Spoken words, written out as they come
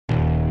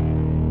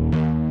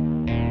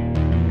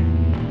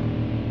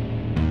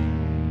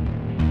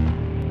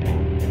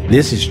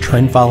This is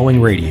Trend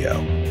Following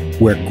Radio,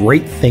 where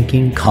great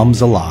thinking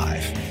comes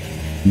alive.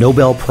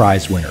 Nobel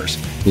Prize winners,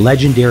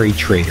 legendary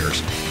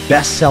traders,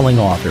 best-selling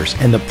authors,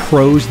 and the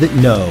pros that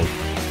know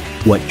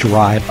what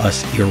drive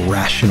us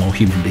irrational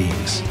human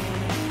beings.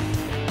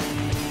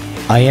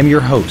 I am your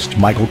host,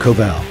 Michael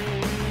Covel.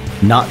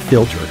 Not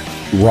filtered,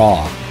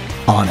 raw,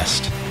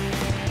 honest.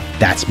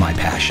 That's my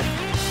passion.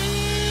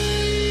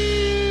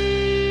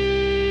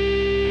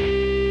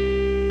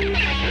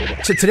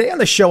 So today on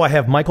the show, I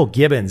have Michael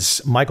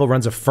Gibbons. Michael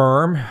runs a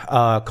firm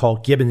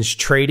called Gibbons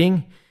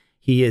Trading.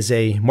 He is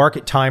a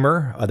market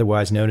timer,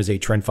 otherwise known as a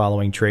trend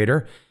following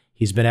trader.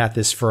 He's been at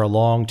this for a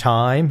long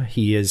time.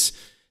 He is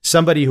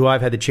somebody who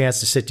I've had the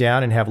chance to sit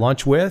down and have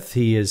lunch with.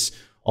 He is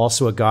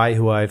also a guy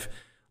who I've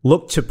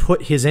looked to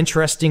put his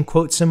interesting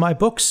quotes in my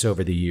books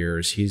over the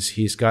years.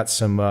 He's got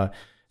some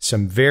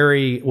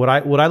very what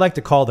I like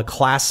to call the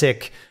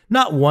classic,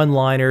 not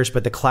one-liners,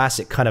 but the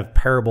classic kind of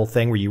parable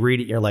thing where you read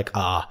it and you're like,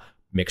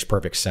 makes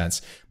perfect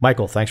sense.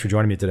 Michael, thanks for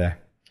joining me today.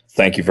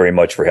 Thank you very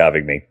much for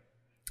having me.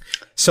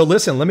 So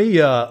listen, let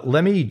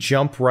me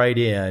jump right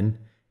in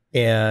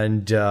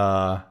and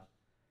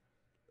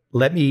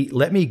let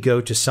me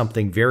go to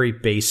something very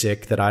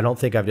basic that I don't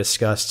think I've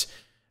discussed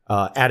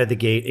out of the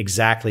gate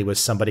exactly with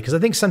somebody, because I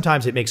think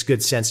sometimes it makes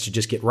good sense to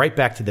just get right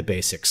back to the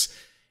basics.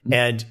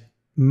 And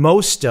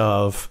most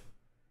of,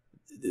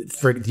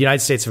 for the United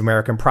States of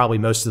America and probably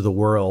most of the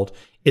world,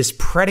 is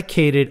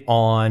predicated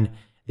on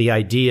the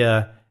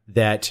idea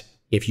that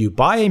if you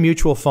buy a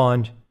mutual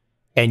fund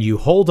and you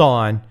hold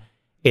on,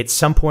 at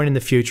some point in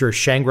the future,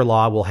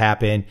 Shangri-La will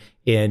happen,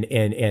 and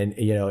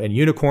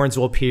unicorns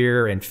will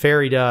appear, and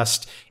fairy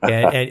dust,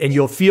 and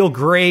you'll feel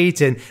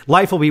great, and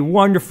life will be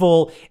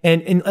wonderful.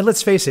 And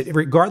let's face it,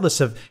 regardless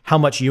of how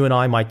much you and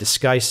I might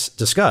discuss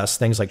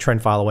things like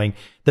trend following,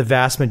 the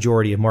vast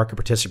majority of market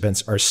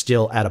participants are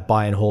still at a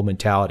buy and hold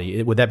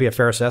mentality. Would that be a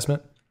fair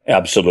assessment?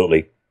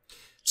 Absolutely.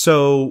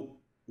 So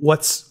why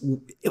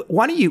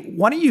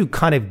don't you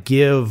kind of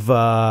give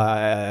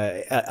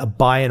a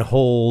buy and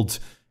hold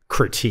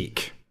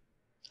critique?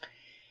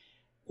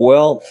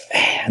 Well,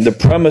 the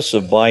premise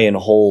of buy and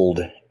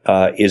hold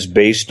is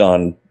based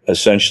on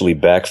essentially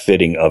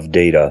backfitting of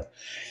data.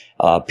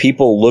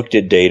 People looked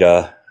at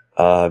data,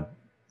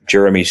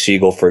 Jeremy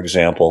Siegel, for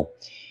example,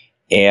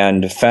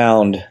 and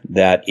found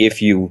that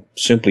if you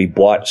simply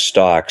bought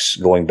stocks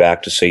going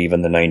back to, say,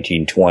 even the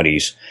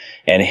 1920s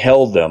and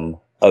held them,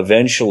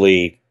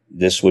 eventually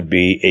this would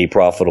be a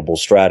profitable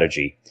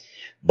strategy.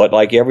 But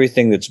like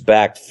everything that's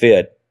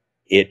backfit,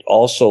 it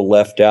also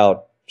left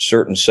out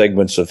certain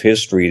segments of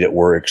history that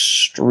were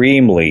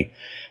extremely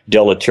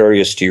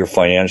deleterious to your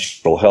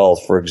financial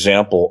health. For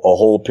example, a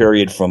whole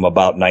period from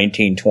about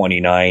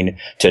 1929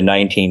 to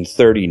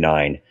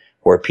 1939,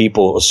 where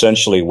people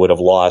essentially would have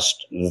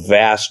lost the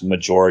vast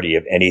majority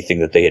of anything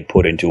that they had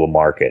put into a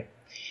market.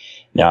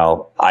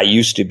 Now, I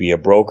used to be a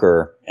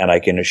broker, and I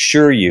can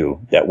assure you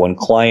that when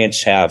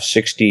clients have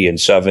 60 and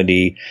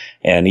 70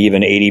 and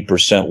even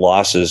 80%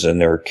 losses in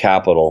their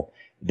capital,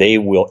 they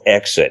will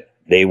exit.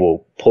 They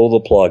will pull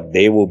the plug.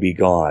 They will be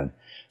gone.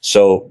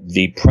 So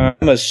the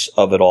premise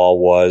of it all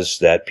was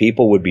that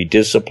people would be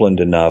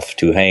disciplined enough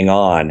to hang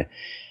on,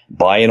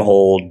 buy and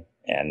hold,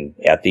 and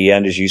at the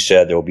end, as you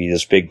said, there will be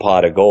this big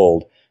pot of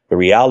gold. The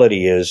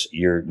reality is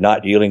you're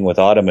not dealing with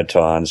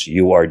automatons.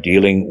 You are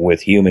dealing with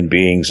human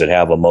beings that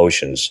have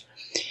emotions.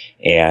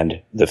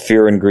 And the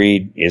fear and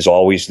greed is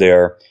always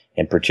there.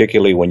 And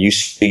particularly when you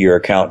see your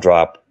account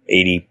drop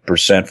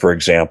 80%, for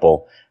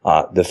example,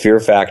 the fear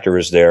factor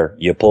is there.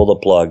 You pull the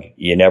plug.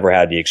 You never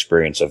had the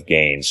experience of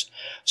gains.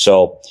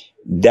 So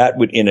that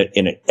would,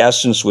 in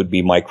essence, would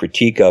be my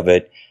critique of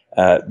it.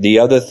 The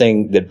other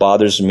thing that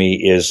bothers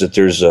me is that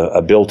there's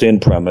a built-in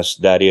premise,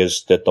 that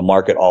is that the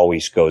market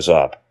always goes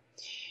up.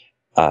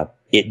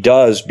 It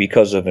does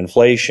because of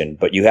inflation,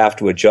 but you have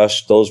to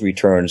adjust those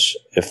returns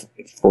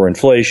for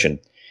inflation.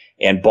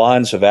 And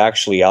bonds have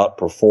actually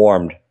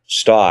outperformed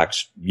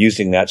stocks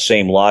using that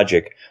same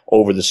logic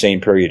over the same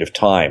period of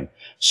time.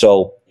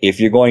 So if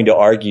you're going to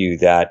argue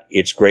that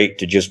it's great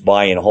to just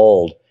buy and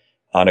hold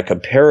on a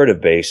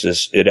comparative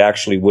basis, it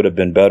actually would have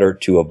been better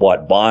to have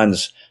bought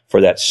bonds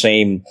for that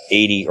same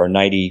 80 or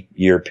 90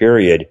 year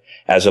period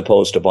as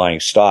opposed to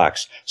buying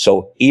stocks.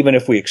 So even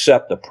if we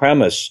accept the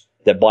premise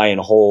that buy and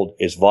hold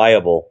is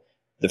viable,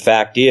 the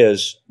fact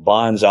is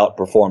bonds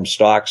outperform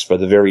stocks for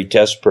the very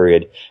test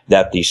period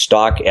that the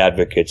stock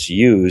advocates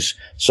use.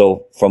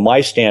 So from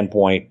my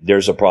standpoint,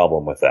 there's a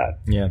problem with that.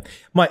 Yeah.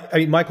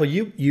 Michael,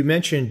 you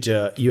mentioned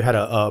you had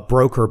a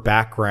broker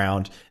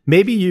background.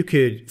 Maybe you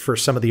could, for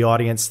some of the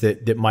audience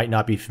that might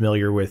not be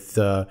familiar with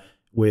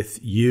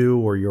you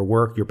or your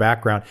work, your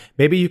background,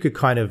 maybe you could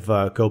kind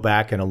of go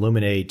back and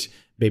illuminate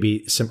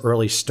maybe some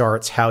early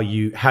starts, how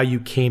you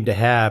came to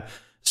have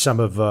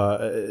some of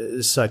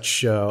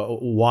such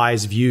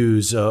wise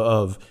views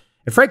of,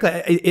 and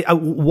frankly,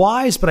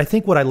 wise. But I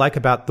think what I like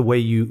about the way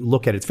you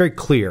look at it, it's very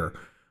clear.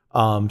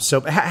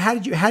 So how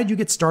did you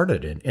get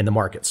started in the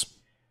markets?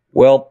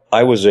 Well,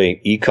 I was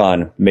a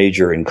econ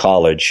major in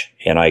college,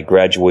 and I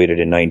graduated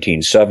in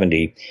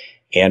 1970.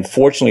 And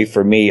fortunately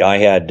for me, I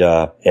had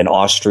an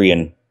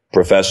Austrian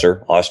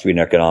professor, Austrian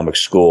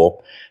economics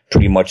school,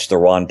 pretty much the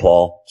Ron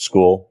Paul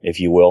school, if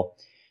you will.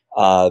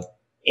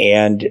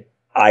 And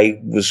I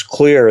was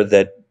clear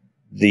that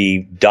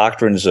the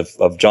doctrines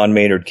of John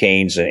Maynard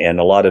Keynes and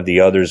a lot of the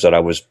others that I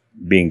was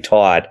being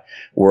taught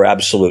were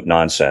absolute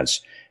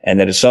nonsense. And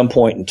that at some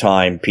point in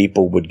time,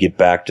 people would get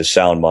back to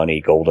sound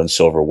money, gold and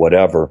silver,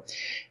 whatever.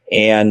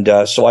 And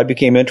so I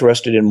became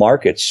interested in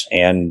markets.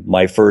 And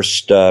my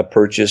first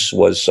purchase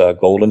was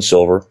gold and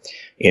silver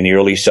in the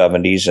early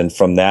 70s. And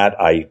from that,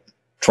 I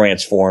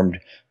transformed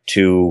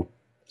to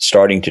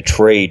starting to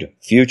trade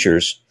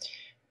futures.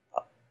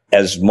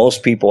 As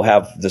most people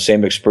have the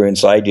same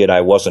experience I did, I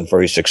wasn't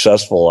very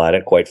successful at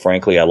it. Quite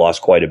frankly, I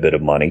lost quite a bit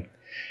of money.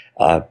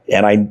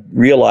 And I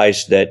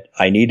realized that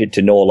I needed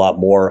to know a lot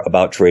more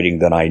about trading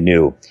than I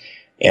knew.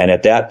 And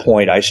at that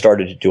point, I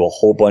started to do a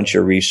whole bunch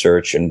of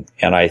research, and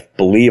I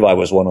believe I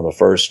was one of the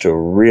first to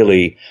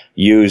really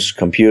use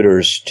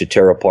computers to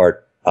tear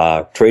apart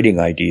trading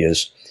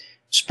ideas,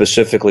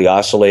 specifically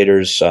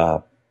oscillators,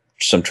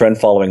 some trend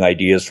following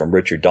ideas from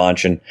Richard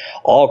Donchen,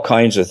 all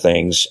kinds of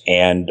things.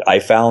 And I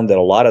found that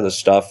a lot of the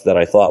stuff that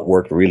I thought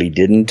worked really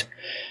didn't.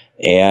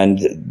 And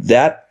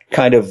that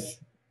kind of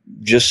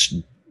just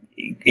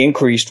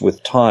increased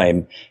with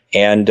time.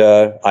 And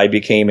I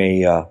became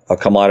a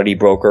commodity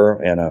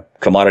broker and a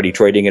commodity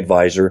trading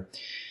advisor.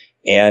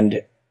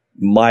 And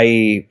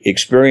my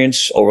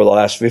experience over the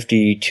last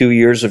 52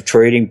 years of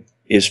trading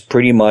is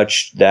pretty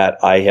much that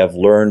I have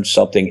learned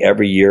something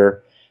every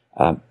year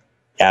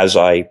as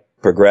I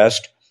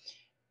progressed.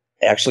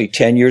 Actually,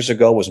 10 years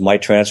ago was my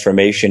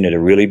transformation into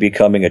really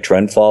becoming a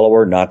trend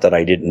follower. Not that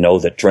I didn't know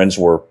that trends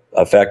were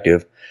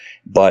effective,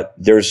 but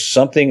there's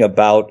something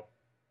about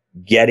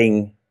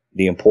getting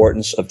the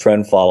importance of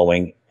trend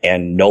following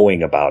and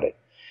knowing about it.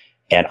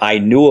 And I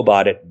knew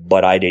about it,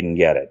 but I didn't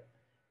get it.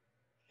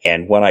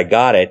 And when I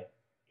got it,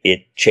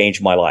 it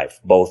changed my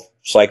life, both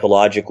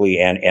psychologically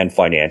and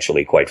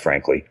financially, quite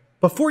frankly.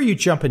 Before you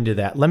jump into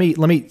that, let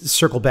me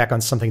circle back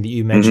on something that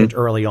you mentioned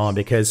early on,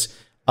 because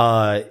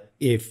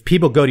if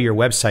people go to your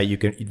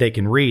website, they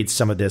can read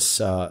some of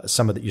this,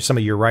 some of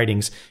your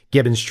writings,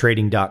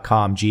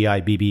 gibbonstrading.com,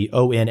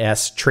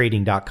 Gibbons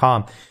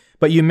trading.com.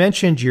 But you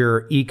mentioned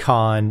your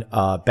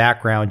econ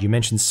background. You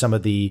mentioned some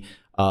of the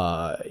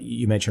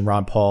you mentioned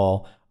Ron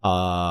Paul,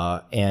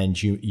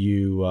 and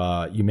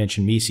you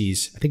mentioned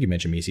Mises. I think you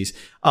mentioned Mises.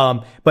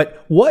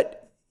 But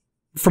what,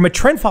 from a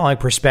trend following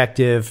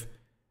perspective,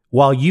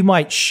 while you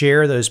might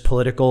share those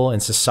political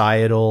and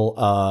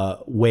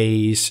societal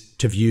ways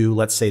to view,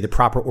 let's say, the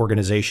proper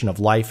organization of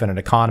life and an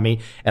economy,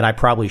 and I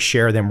probably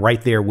share them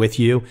right there with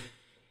you,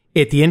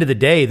 at the end of the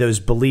day, those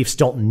beliefs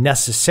don't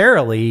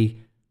necessarily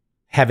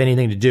have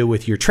anything to do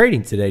with your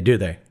trading today, do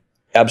they?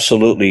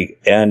 Absolutely.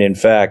 And in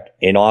fact,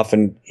 it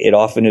often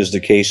is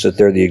the case that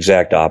they're the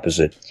exact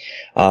opposite.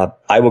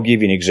 I will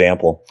give you an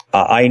example.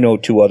 I know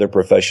two other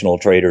professional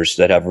traders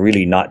that have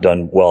really not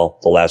done well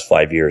the last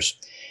 5 years.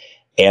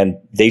 And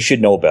they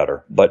should know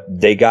better, but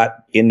they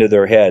got into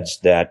their heads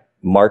that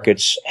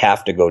markets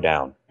have to go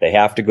down. They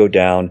have to go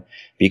down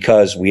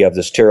because we have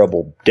this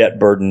terrible debt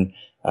burden.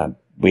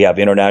 We have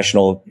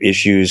international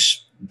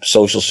issues,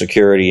 Social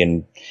Security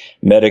and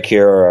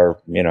Medicare are,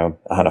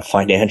 on a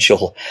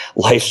financial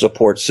life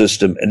support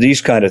system and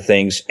these kind of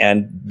things.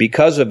 And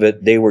because of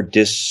it, they were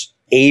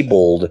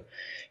disabled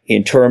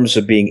in terms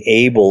of being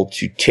able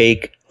to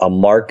take a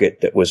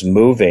market that was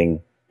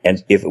moving,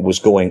 and if it was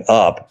going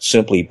up,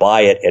 simply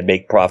buy it and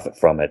make profit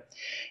from it.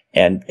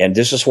 And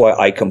this is why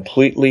I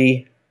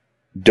completely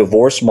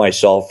divorce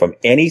myself from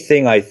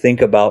anything I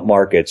think about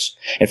markets.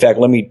 In fact,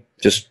 let me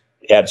just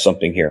add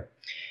something here.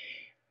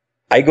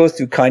 I go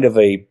through kind of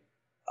a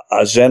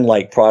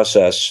Zen-like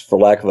process, for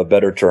lack of a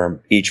better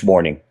term, each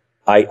morning.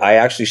 I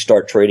actually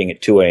start trading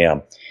at 2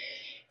 a.m.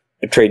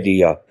 I trade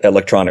the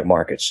electronic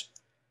markets.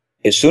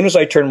 As soon as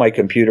I turn my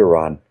computer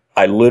on,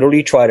 I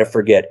literally try to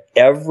forget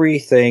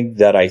everything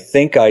that I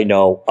think I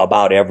know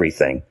about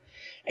everything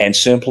and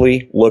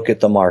simply look at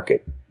the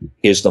market.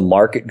 Is the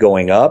market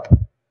going up?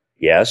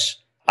 Yes.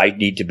 I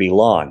need to be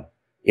long.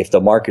 If the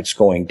market's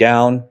going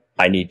down,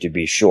 I need to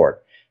be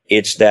short.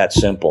 It's that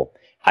simple.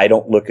 I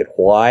don't look at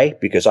why,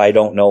 because I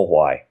don't know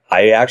why.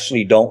 I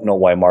actually don't know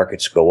why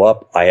markets go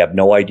up. I have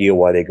no idea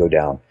why they go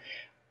down.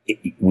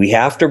 We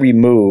have to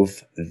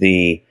remove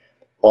the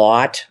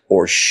ought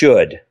or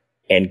should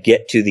and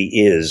get to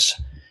the is.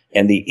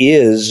 And the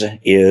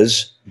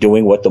is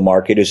doing what the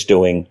market is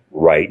doing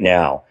right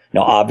now.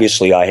 Now,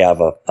 obviously, I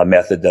have a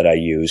method that I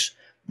use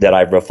that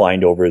I've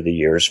refined over the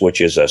years,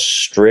 which is a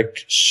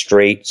strict,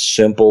 straight,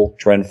 simple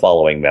trend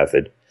following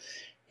method.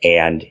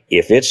 And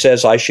if it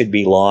says I should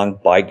be long,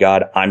 by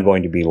God, I'm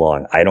going to be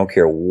long. I don't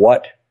care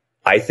what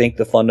I think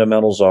the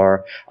fundamentals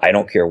are. I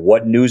don't care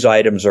what news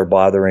items are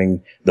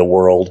bothering the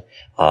world.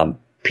 I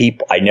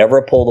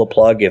never pull the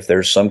plug if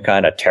there's some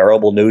kind of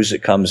terrible news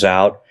that comes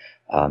out.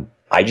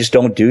 I just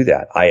don't do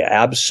that. I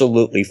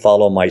absolutely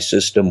follow my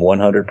system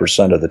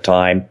 100% of the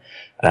time.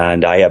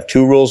 And I have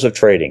two rules of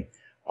trading.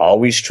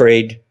 Always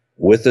trade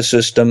with the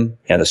system.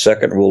 And the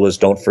second rule is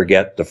don't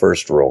forget the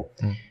first rule.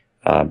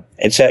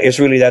 It's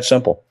really that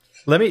simple.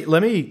 I'm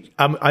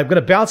going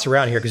to bounce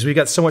around here because we've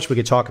got so much we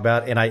could talk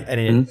about.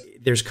 And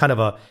there's kind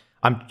of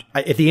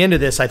at the end of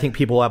this, I think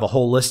people will have a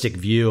holistic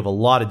view of a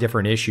lot of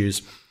different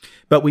issues.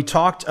 But we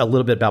talked a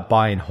little bit about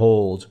buy and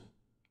hold.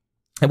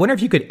 I wonder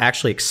if you could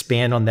actually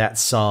expand on that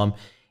some,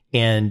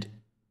 and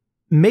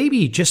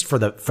maybe just for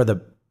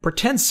the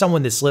pretend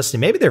someone that's listening,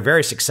 maybe they're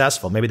very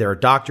successful, maybe they're a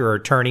doctor or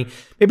attorney,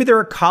 maybe they're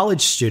a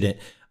college student.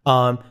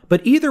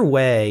 But either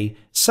way,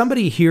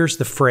 somebody hears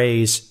the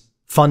phrase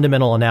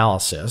fundamental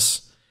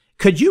analysis.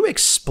 Could you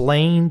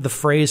explain the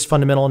phrase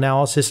fundamental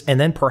analysis and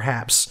then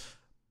perhaps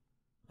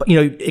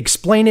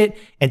explain it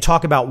and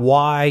talk about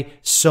why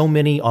so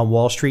many on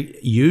Wall Street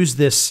use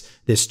this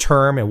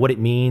term and what it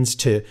means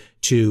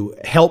to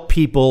help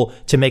people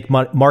to make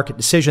market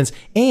decisions?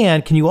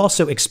 And can you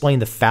also explain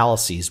the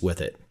fallacies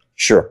with it?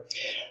 Sure.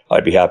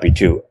 I'd be happy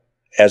to.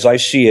 As I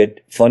see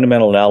it,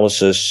 fundamental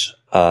analysis,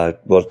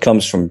 it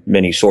comes from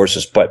many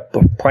sources, but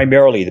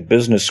primarily the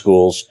business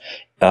schools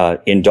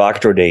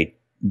indoctrinate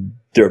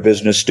their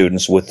business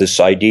students with this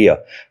idea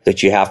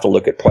that you have to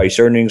look at price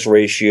earnings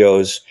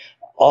ratios,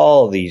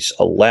 all these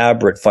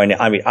elaborate finance.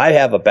 I mean, I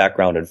have a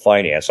background in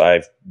finance.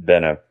 I've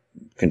been a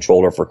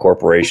controller for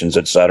corporations,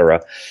 et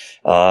cetera,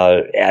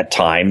 at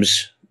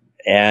times.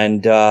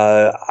 And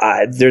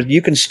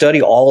you can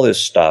study all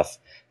this stuff.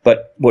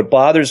 But what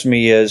bothers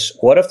me is,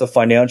 what if the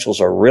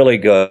financials are really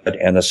good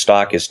and the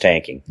stock is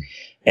tanking?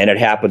 And it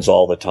happens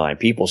all the time.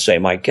 People say,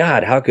 my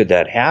God, how could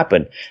that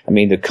happen? I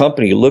mean, the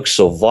company looks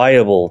so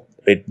viable.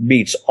 It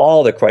meets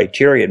all the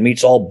criteria. It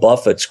meets all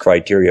Buffett's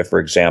criteria,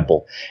 for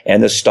example.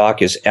 And the stock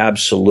is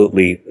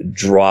absolutely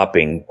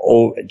dropping.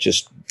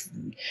 Just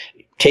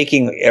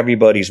taking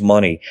everybody's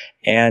money.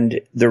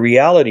 And the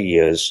reality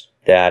is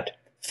that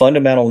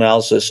fundamental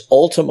analysis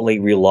ultimately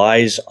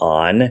relies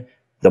on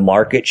the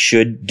market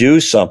should do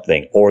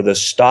something, or the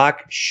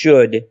stock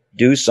should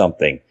do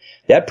something.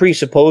 That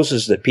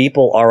presupposes that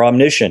people are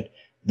omniscient,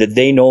 that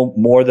they know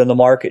more than the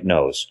market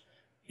knows.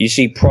 You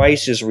see,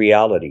 price is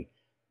reality.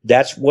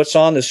 That's what's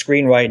on the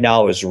screen right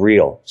now is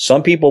real.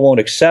 Some people won't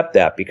accept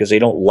that because they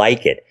don't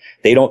like it.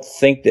 They don't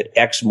think that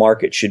X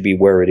market should be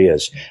where it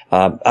is.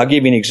 I'll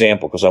give you an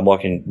example because I'm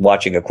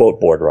watching a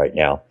quote board right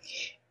now.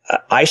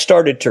 I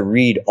started to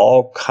read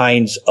all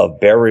kinds of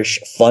bearish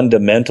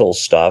fundamental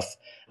stuff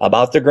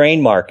about the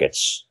grain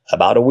markets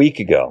about a week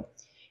ago.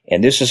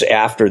 And this is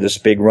after this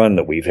big run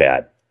that we've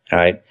had. All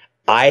right.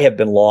 I have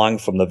been long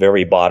from the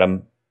very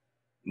bottom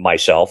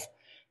myself,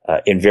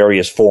 in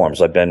various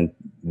forms. I've been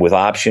with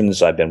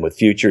options. I've been with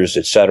futures,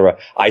 etc.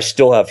 I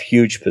still have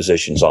huge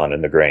positions on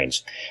in the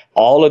grains.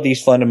 All of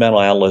these fundamental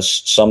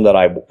analysts, some that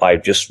I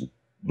just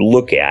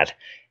look at,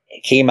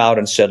 came out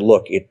and said,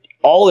 look,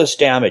 all this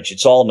damage,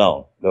 it's all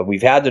known.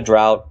 We've had the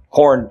drought.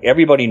 Corn,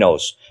 everybody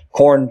knows.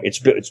 Corn,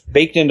 it's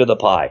baked into the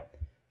pie.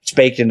 It's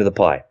baked into the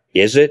pie.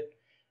 Is it?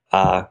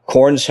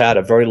 Corn's had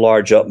a very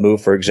large up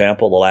move, for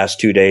example, the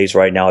last 2 days.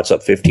 Right now it's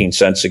up 15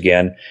 cents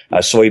again.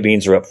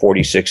 Soybeans are up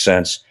 46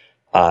 cents.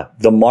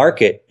 The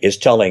market is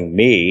telling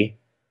me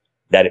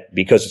that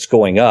because it's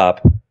going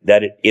up,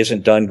 that it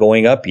isn't done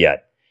going up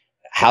yet.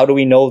 How do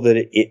we know that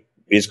it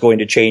is going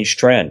to change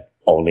trend?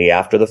 Only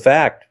after the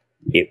fact.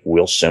 It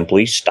will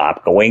simply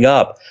stop going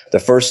up. The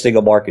first thing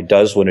a market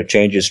does when it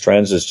changes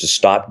trends is to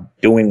stop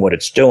doing what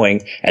it's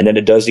doing, and then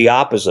it does the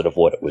opposite of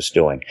what it was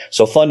doing.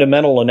 So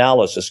fundamental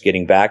analysis,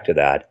 getting back to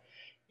that,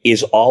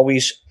 is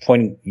always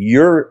pointing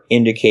your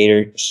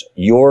indicators,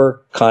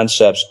 your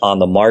concepts on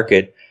the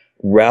market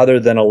rather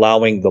than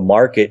allowing the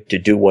market to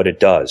do what it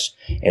does.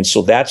 And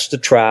so that's the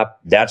trap.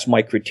 That's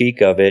my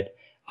critique of it.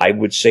 I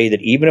would say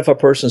that even if a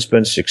person's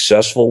been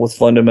successful with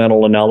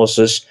fundamental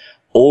analysis,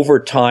 over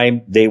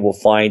time, they will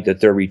find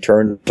that their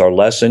returns are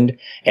lessened.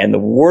 And the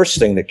worst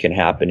thing that can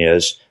happen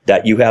is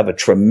that you have a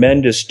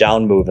tremendous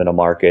down move in a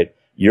market.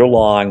 You're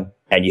long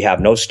and you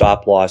have no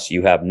stop loss.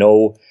 You have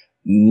no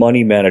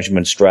money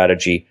management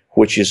strategy,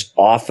 which is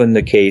often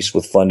the case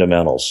with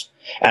fundamentals.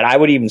 And I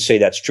would even say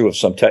that's true of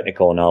some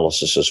technical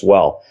analysis as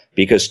well,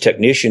 because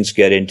technicians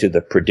get into the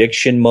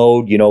prediction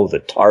mode,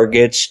 the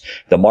targets.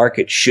 The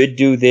market should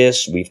do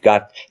this. We've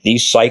got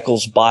these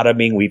cycles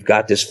bottoming. We've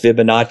got this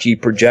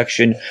Fibonacci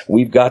projection.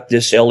 We've got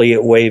this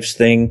Elliott waves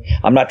thing.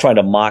 I'm not trying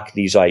to mock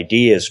these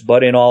ideas,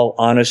 but in all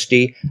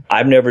honesty,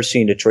 I've never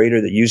seen a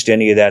trader that used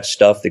any of that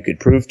stuff that could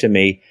prove to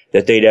me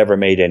that they'd ever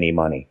made any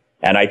money.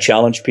 And I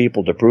challenge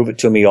people to prove it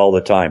to me all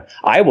the time.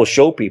 I will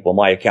show people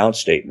my account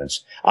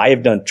statements. I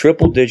have done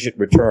triple-digit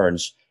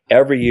returns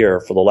every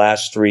year for the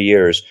last 3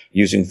 years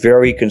using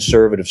very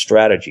conservative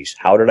strategies.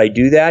 How did I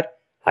do that?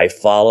 I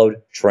followed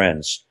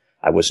trends.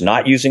 I was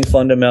not using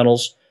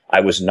fundamentals. I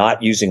was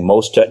not using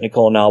most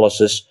technical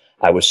analysis.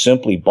 I was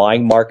simply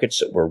buying markets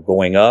that were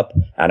going up,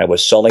 and I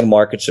was selling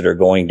markets that are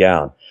going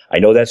down. I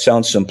know that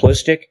sounds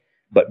simplistic,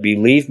 but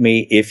believe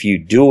me, if you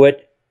do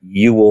it,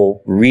 you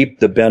will reap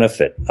the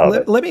benefit of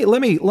it.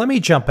 Let me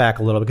jump back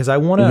a little because I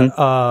want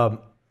to.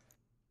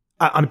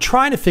 I'm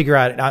trying to figure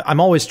out. I'm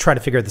always trying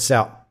to figure this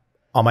out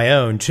on my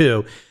own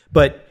too.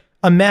 But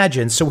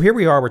imagine, so here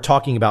we are, we're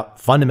talking about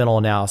fundamental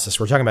analysis,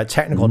 we're talking about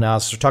technical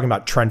analysis, we're talking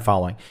about trend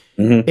following.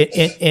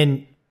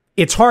 And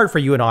it's hard for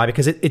you and I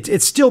because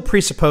it still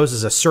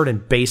presupposes a certain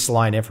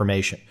baseline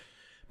information.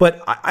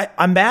 But I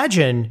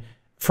imagine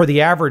for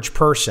the average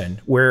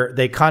person where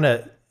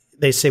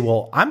they say,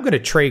 well, I'm going to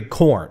trade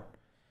corn.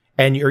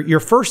 And your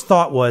first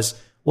thought was,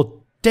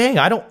 well, dang,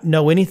 I don't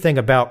know anything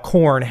about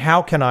corn.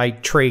 How can I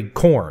trade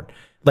corn?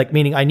 Like,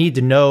 meaning I need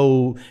to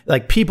know,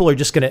 like, people are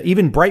just going to,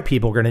 even bright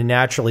people are going to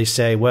naturally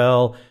say,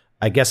 well,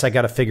 I guess I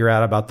got to figure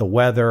out about the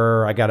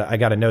weather. I got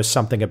to know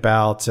something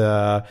about,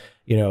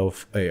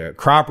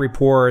 crop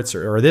reports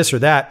or this or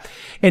that.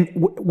 And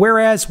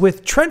whereas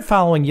with trend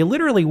following, you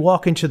literally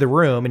walk into the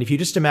room, and if you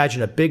just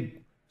imagine a big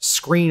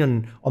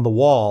screen on the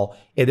wall,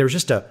 and there's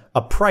just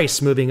a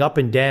price moving up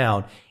and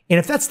down. And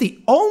if that's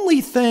the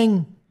only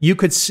thing you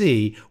could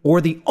see or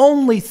the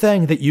only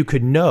thing that you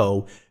could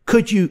know,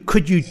 could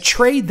you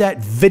trade that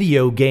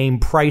video game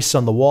price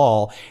on the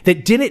wall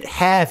that didn't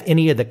have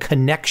any of the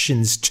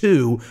connections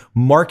to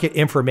market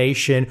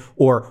information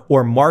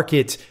or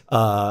market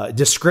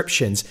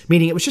descriptions?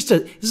 Meaning it was just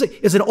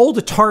it's an old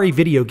Atari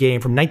video game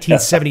from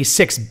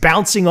 1976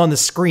 bouncing on the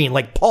screen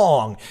like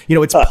Pong.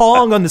 It's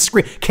Pong on the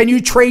screen. Can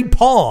you trade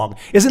Pong?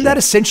 Isn't that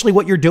essentially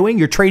what you're doing?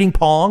 You're trading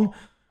Pong?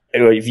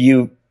 If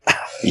you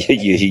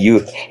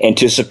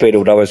anticipated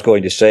what I was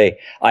going to say.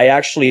 I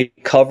actually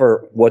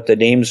cover what the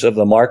names of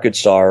the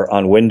markets are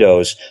on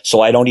Windows, so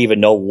I don't even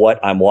know what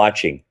I'm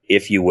watching,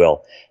 if you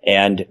will.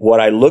 And what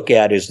I look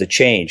at is the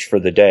change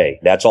for the day.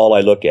 That's all I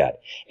look at.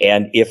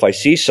 And if I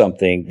see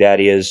something that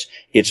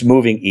it's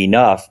moving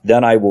enough,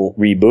 then I will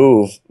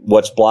remove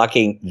what's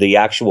blocking the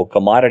actual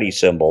commodity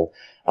symbol.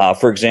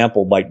 For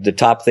example, the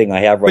top thing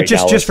I have right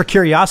now. Just for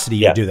curiosity,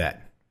 you do that.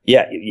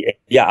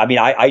 Yeah. I mean,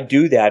 I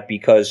do that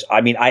because,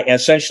 I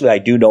essentially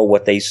do know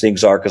what these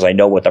things are because I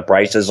know what the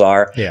prices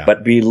are. Yeah.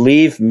 But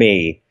believe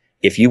me,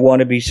 if you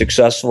want to be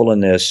successful in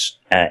this,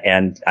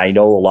 and I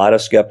know a lot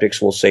of skeptics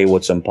will say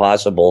what's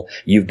impossible,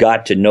 you've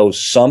got to know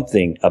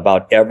something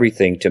about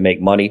everything to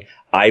make money.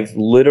 I've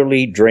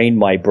literally drained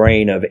my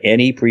brain of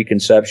any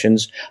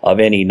preconceptions,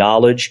 of any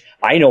knowledge.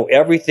 I know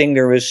everything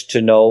there is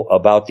to know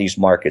about these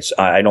markets.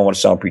 I don't want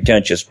to sound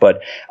pretentious,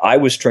 but I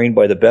was trained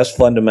by the best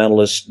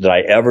fundamentalist that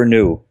I ever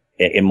knew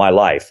in my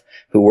life,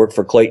 who worked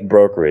for Clayton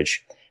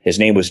Brokerage. His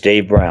name was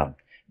Dave Brown.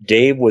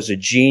 Dave was a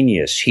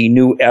genius. He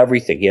knew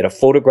everything. He had a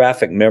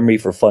photographic memory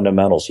for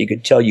fundamentals. He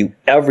could tell you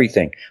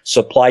everything,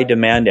 supply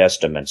demand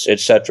estimates,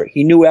 etc.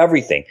 He knew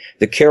everything,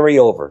 the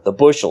carryover, the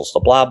bushels,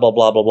 the blah, blah,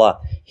 blah, blah, blah.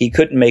 He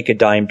couldn't make a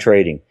dime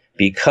trading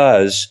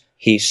because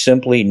he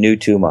simply knew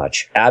too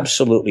much,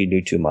 absolutely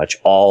knew too much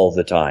all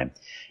the time.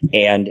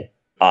 And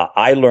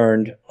I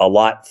learned a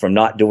lot from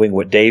not doing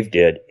what Dave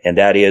did, and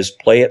that is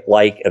play it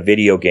like a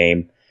video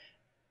game.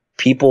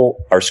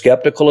 People are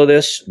skeptical of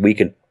this. We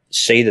can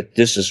say that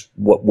this is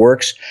what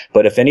works.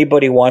 But if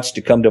anybody wants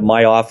to come to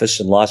my office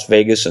in Las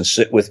Vegas and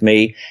sit with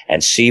me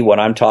and see what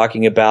I'm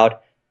talking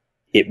about,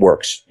 it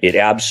works. It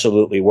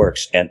absolutely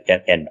works.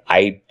 And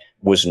I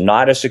was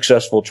not a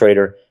successful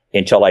trader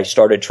until I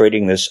started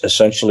trading this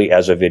essentially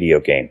as a video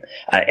game.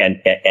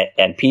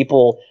 And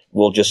people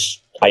will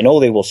I know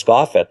they will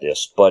scoff at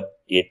this,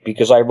 but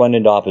because I run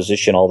into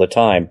opposition all the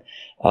time.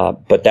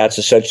 But that's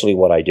essentially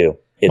what I do.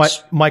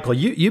 Michael,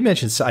 you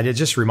mentioned, it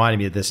just reminded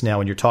me of this now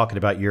when you're talking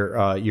about your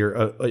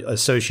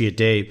associate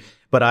Dave,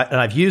 but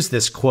I've used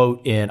this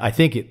quote in, I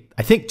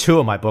think two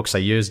of my books I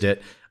used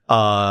it,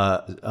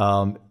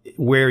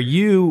 where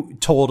you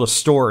told a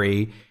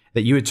story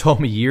that you had told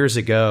me years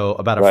ago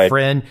about a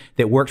friend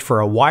that worked for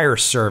a wire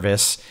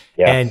service,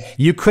 and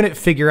you couldn't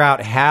figure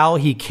out how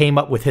he came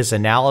up with his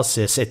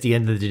analysis at the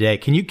end of the day.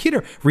 Can you kind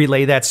of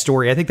relay that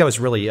story? I think that was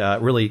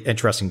really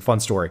interesting, fun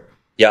story.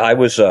 Yeah, I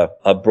was a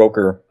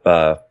broker,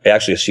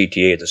 actually a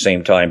CTA at the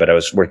same time, but I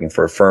was working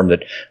for a firm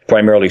that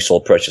primarily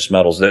sold precious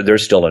metals. They're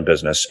still in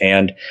business.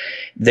 And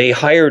they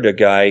hired a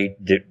guy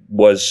that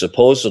was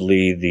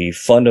supposedly the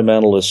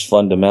fundamentalist,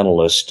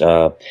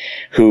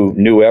 who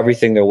knew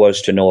everything there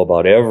was to know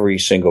about every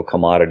single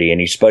commodity. And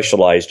he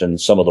specialized in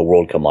some of the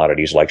world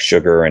commodities like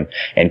sugar and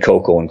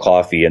cocoa and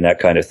coffee and that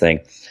kind of thing.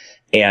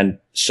 And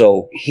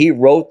so he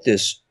wrote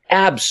this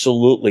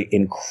absolutely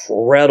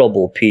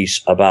incredible piece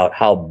about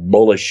how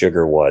bullish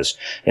sugar was.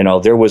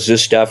 There was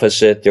this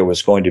deficit. There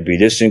was going to be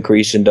this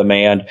increase in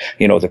demand.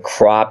 The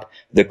crop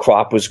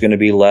was going to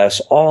be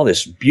less, all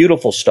this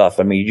beautiful stuff.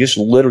 You just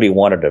literally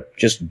wanted to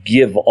just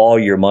give all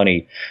your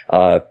money,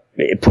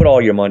 put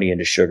all your money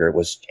into sugar.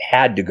 It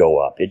had to go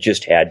up. It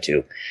just had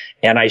to.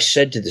 And I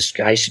said to this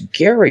guy,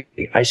 Gary,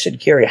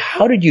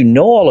 how did you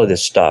know all of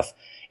this stuff?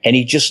 And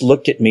he just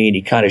looked at me and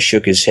he kind of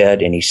shook his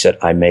head and he said,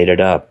 I made it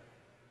up.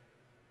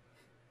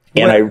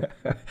 And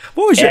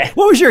what was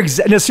your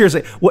no,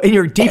 seriously, in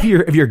your deep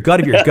of your gut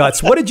of your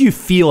guts, what did you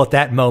feel at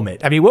that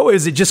moment? What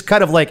was it? Just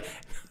kind of like,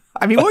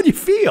 what did you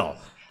feel?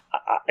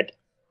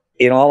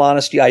 In all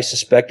honesty, I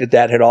suspected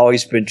that had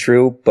always been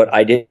true, but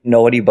I didn't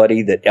know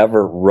anybody that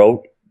ever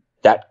wrote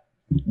that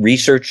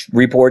research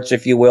reports,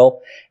 if you will.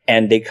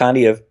 And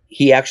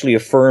he actually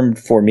affirmed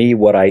for me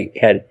what I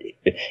had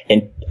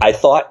and I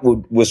thought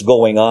was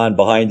going on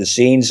behind the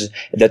scenes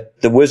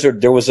that there was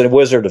a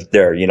wizard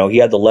there. You know, he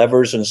had the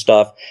levers and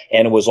stuff,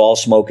 and it was all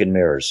smoke and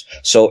mirrors.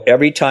 So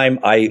every time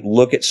I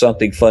look at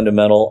something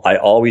fundamental, I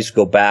always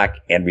go back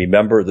and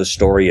remember the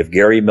story of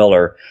Gary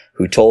Miller,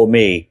 who told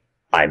me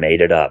I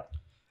made it up.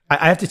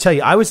 I have to tell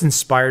you, I was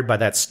inspired by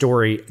that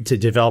story to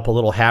develop a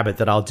little habit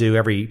that I'll do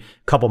every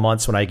couple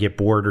months when I get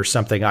bored or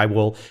something.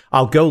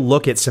 I'll go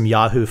look at some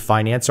Yahoo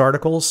Finance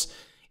articles.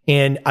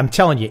 And I'm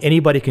telling you,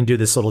 anybody can do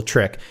this little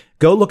trick.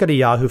 Go look at a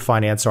Yahoo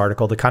Finance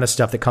article, the kind of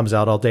stuff that comes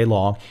out all day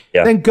long.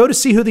 Yeah. Then go to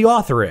see who the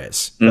author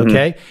is.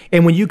 Okay.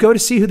 And when you go to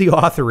see who the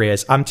author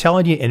is, I'm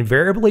telling you,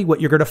 invariably what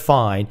you're going to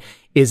find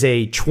is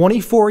a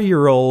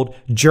 24-year-old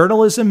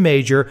journalism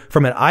major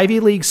from an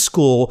Ivy League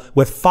school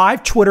with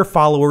 5 Twitter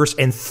followers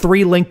and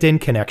 3 LinkedIn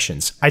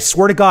connections. I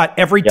swear to God,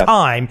 every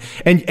time.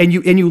 And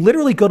you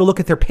literally go to look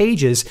at their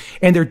pages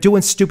and they're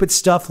doing stupid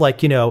stuff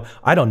like, you know,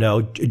 I don't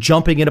know,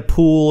 jumping in a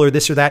pool or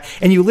this or that.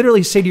 And you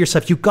literally say to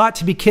yourself, you've got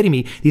to be kidding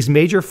me. These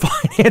major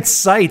finance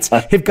sites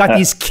have got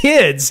these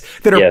kids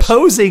that are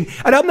posing,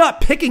 and I'm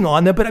not picking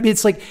on them, but I mean,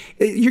 it's like,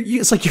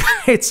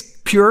 it's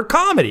pure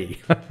comedy.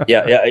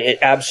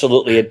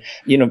 Absolutely. And,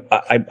 you know,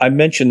 I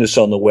mentioned this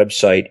on the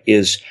website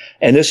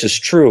and this is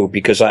true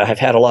because I have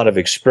had a lot of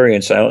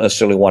experience. I don't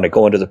necessarily want to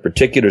go into the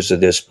particulars of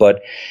this,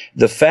 but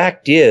the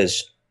fact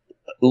is,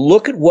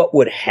 look at what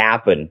would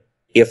happen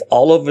if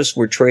all of us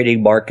were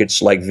trading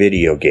markets like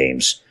video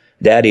games.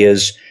 That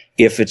is,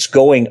 if it's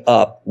going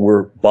up,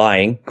 we're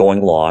buying,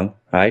 going long,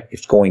 right? If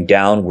it's going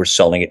down, we're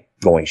selling it,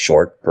 going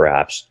short,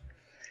 perhaps.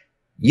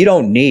 You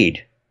don't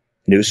need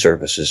new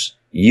services.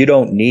 You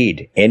don't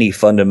need any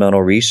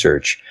fundamental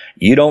research.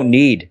 You don't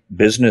need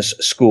business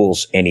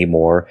schools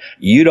anymore.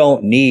 You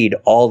don't need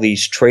all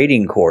these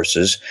trading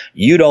courses.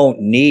 You don't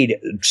need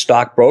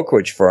stock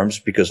brokerage firms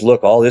because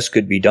look, all this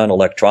could be done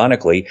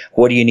electronically.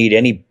 What do you need?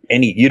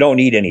 You don't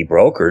need any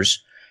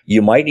brokers.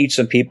 You might need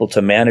some people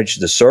to manage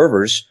the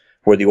servers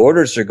where the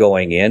orders are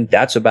going in.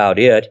 That's about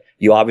it.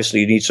 You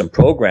obviously need some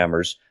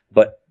programmers,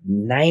 but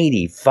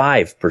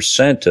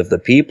 95% of the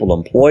people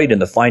employed in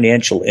the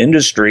financial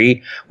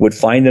industry would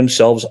find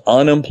themselves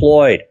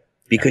unemployed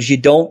because you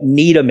don't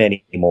need them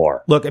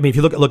anymore. Look, I mean, if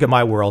you look at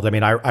my world, I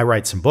mean, I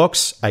write some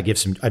books, I give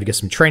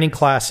some training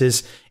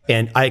classes,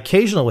 and I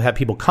occasionally will have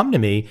people come to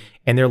me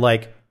and they're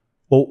like,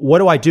 well, what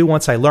do I do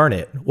once I learn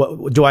it?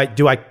 What do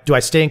I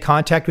stay in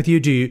contact with you?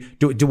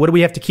 What do we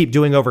have to keep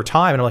doing over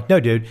time? And I'm like, no,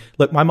 dude,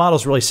 look, my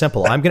model's really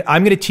simple. I'm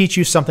going to teach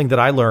you something that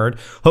I learned.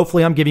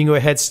 Hopefully I'm giving you a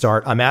head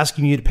start. I'm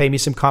asking you to pay me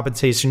some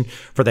compensation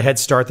for the head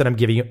start that I'm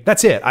giving you.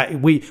 That's it.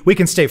 We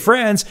can stay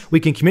friends. We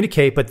can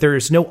communicate, but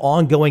there's no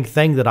ongoing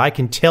thing that I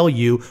can tell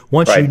you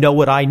once you know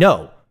what I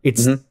know.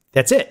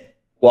 That's it.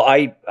 Well,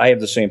 I have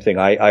the same thing.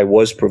 I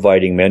was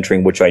providing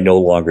mentoring, which I no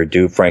longer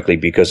do, frankly,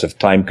 because of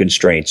time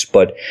constraints.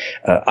 But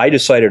I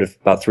decided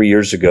about 3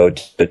 years ago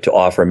to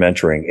offer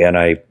mentoring, and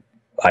I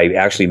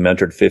actually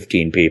mentored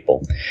 15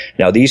 people.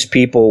 Now, these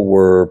people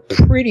were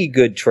pretty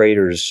good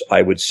traders,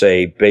 I would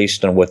say,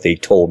 based on what they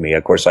told me.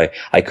 Of course,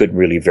 I couldn't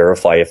really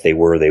verify if they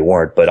were or they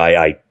weren't, but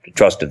I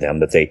trusted them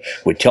that they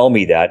would tell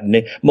me that.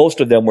 And most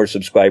of them were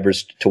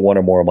subscribers to one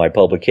or more of my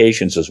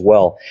publications as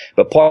well.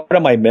 But part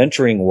of my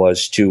mentoring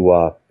was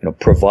to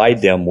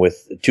provide them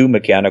with 2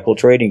 mechanical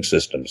trading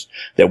systems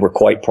that were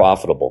quite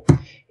profitable.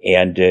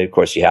 And of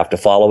course, you have to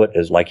follow it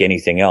as like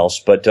anything else.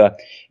 But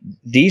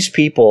these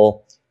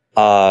people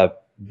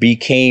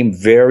became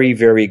very,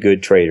 very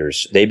good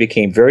traders. They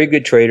became very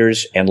good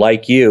traders. And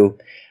like you,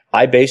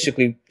 I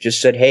basically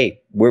just said, hey,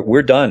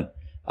 we're done.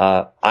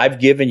 I've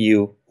given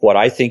you what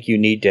I think you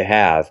need to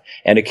have.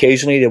 And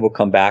occasionally they will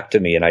come back to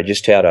me. And I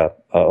just had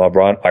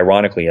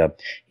ironically, a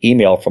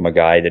email from a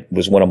guy that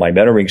was one of my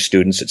mentoring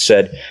students that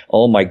said,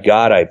 oh my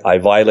God, I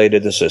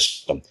violated the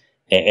system.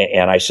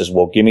 And I says,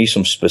 well, give me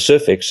some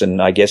specifics.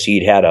 And I guess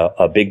he'd had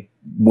a big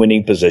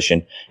winning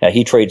position.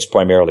 He trades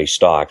primarily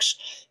stocks.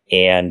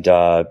 And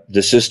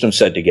the system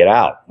said to get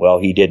out. Well,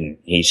 he didn't.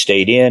 He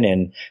stayed in,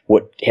 and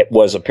what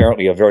was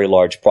apparently a very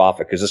large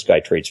profit, because this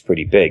guy trades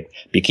pretty big,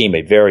 became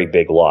a very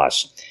big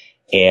loss.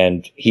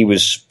 And he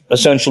was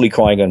essentially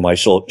crying on my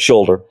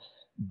shoulder.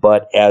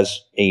 But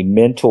as a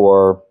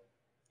mentor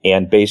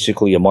and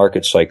basically a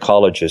market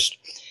psychologist,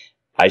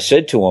 I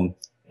said to him,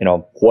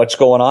 what's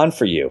going on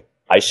for you?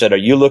 I said, are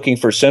you looking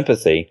for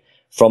sympathy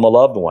from a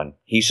loved one?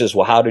 He says,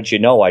 well, how did you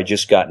know? I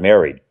just got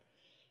married.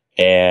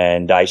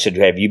 And I said,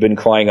 have you been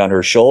crying on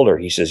her shoulder?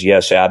 He says,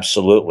 yes,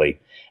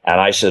 absolutely.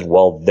 And I said,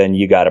 well, then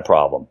you got a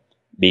problem,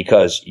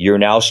 because you're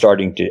now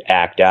starting to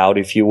act out,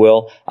 if you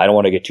will. I don't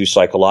want to get too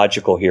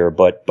psychological here,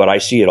 but I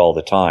see it all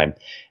the time.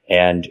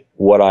 And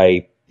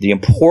the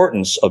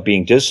importance of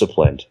being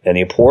disciplined and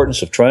the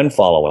importance of trend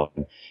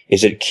following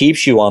is it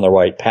keeps you on the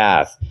right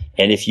path.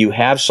 And if you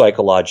have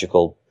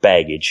psychological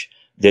baggage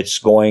that's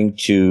going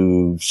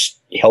to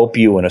help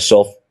you in a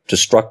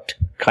self-destruct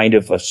kind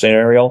of a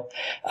scenario,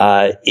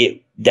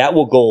 that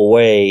will go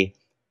away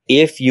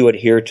if you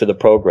adhere to the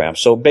program.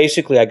 So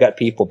basically, I got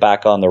people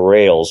back on the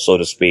rails, so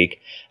to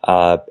speak.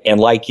 And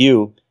like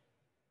you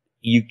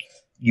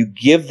you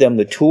give them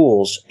the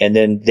tools, and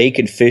then they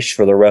can fish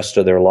for the rest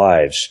of their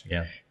lives.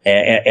 Yeah.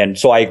 And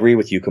so I agree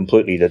with you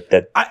completely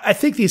that I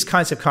think these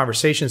kinds of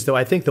conversations, though,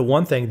 I think the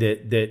one thing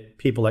that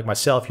people like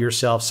myself,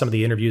 yourself, some of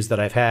the interviews that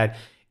I've had,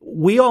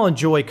 we all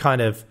enjoy kind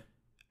of,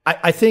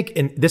 I think,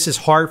 and this is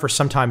hard for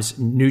sometimes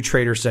new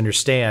traders to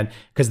understand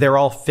because they're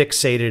all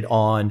fixated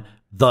on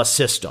the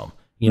system,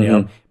 you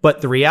know,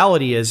 but the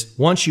reality is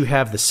once you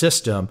have the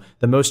system,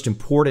 the most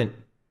important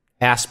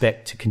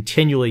aspect to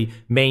continually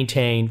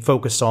maintain,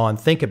 focus on,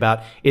 think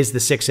about is the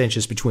 6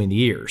 inches between the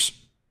ears.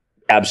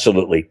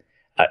 Absolutely.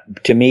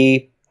 To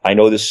me, I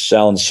know this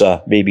sounds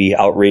maybe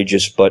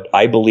outrageous, but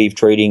I believe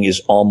trading is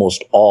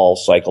almost all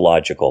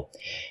psychological.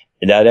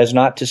 And that is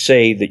not to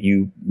say that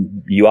you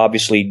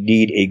obviously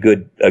need a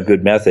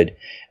good method.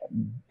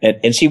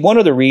 And see, one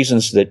of the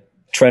reasons that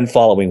trend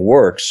following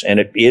works, and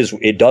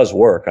it does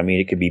work. I mean,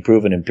 it can be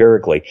proven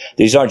empirically.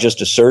 These aren't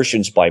just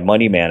assertions by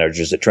money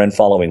managers that trend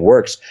following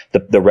works.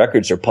 The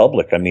records are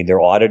public. I mean,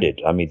 they're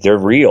audited. I mean, they're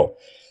real.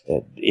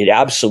 It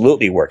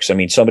absolutely works. I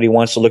mean, somebody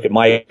wants to look at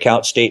my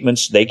account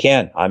statements, they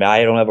can. I mean,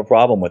 I don't have a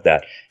problem with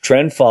that.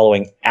 Trend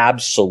following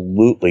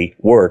absolutely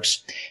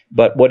works.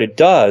 But what it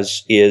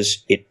does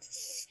is it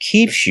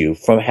keeps you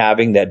from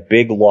having that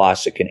big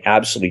loss that can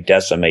absolutely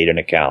decimate an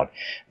account.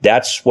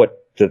 That's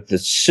what the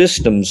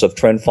systems of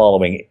trend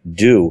following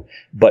do.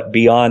 But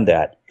beyond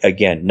that,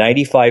 again,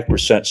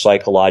 95%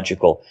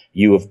 psychological.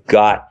 You have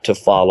got to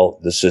follow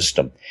the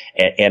system.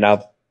 And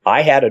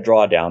I had a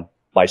drawdown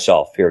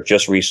myself here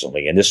just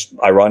recently, and this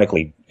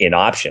ironically in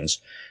options,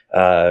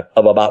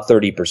 of about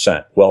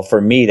 30%. Well,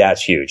 for me,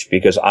 that's huge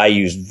because I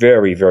use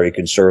very, very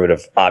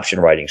conservative option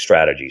writing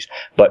strategies.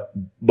 But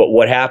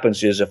what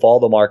happens is if all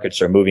the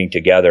markets are moving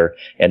together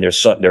and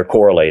they're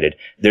correlated,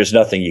 there's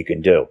nothing you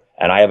can do.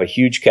 And I have a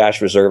huge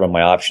cash reserve in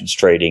my options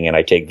trading and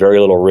I take very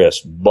little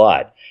risk,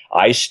 but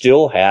I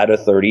still had a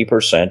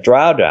 30%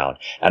 drawdown.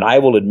 And I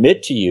will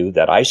admit to you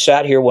that I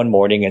sat here one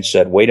morning and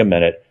said, wait a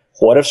minute,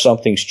 what if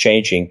something's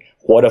changing?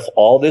 What if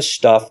all this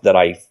stuff that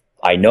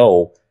I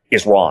know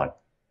is wrong?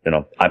 You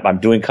know, I'm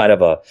doing kind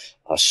of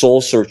a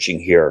soul searching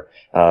here.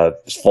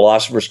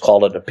 Philosophers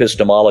call it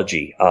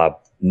epistemology,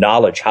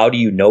 knowledge. How do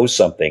you know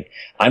something?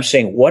 I'm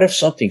saying, what if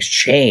something's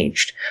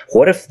changed?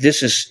 What if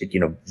this is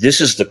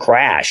the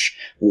crash?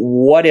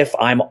 What if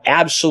I'm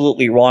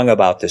absolutely wrong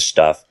about this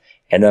stuff?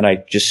 And then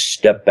I just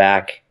stepped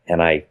back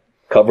and I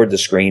covered the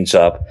screens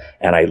up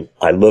and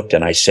I looked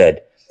and I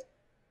said,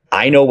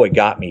 I know what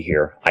got me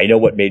here. I know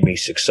what made me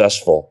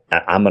successful.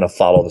 I'm going to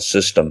follow the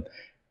system.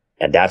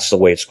 And that's the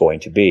way it's going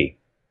to be.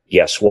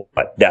 Guess what?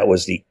 That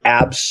was the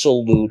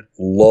absolute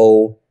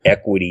low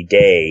equity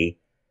day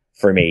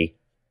for me.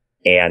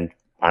 And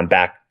I'm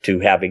back to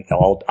having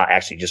I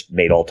actually just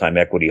made all-time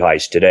equity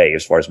highs today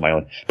as far as my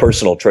own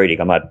personal trading.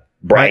 I'm not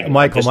bragging.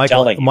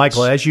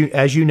 Michael, as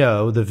you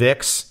know, the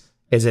VIX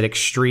is an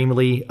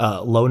extremely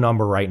low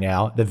number right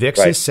now. The VIX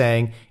is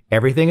saying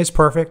everything is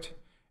perfect.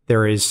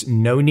 There is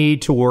no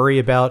need to worry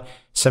about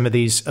some of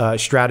these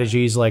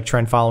strategies like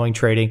trend following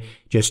trading.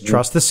 Just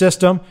trust the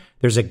system.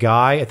 There's a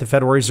guy at the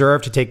Federal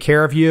Reserve to take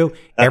care of you.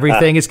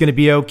 Everything is going to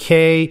be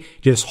okay.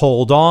 Just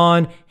hold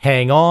on,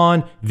 hang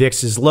on.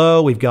 VIX is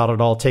low. We've got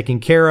it all taken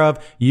care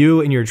of.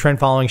 You and your trend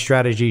following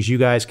strategies, you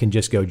guys can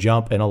just go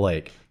jump in a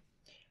lake.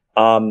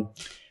 I'll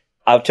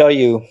tell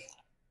you,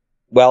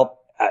 well,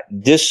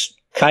 this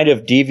kind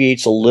of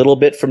deviates a little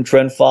bit from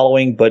trend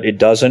following, but it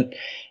doesn't.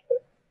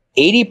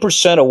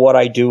 80% of what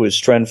I do is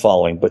trend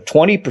following, but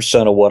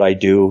 20% of what I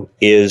do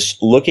is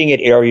looking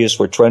at areas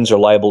where trends are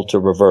liable to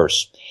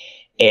reverse.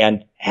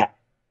 And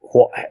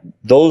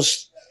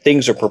those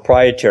things are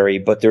proprietary,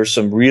 but there's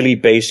some really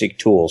basic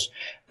tools.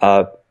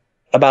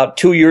 About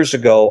 2 years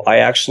ago, I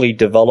actually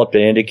developed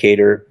an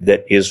indicator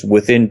that is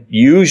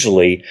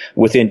usually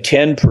within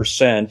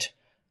 10%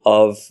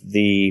 of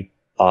the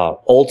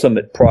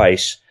ultimate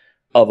price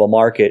of a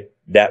market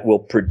that will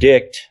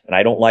predict, and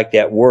I don't like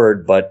that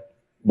word, but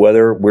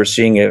whether we're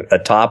seeing a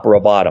top or a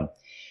bottom.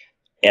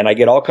 And I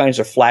get all kinds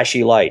of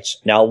flashy lights.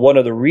 Now, one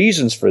of the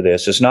reasons for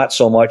this is not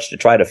so much to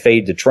try to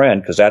fade the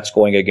trend, because that's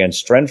going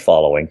against trend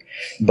following,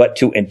 but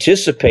to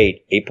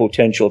anticipate a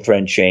potential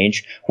trend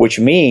change, which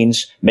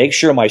means make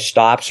sure my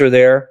stops are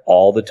there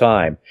all the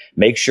time.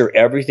 Make sure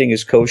everything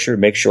is kosher.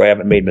 Make sure I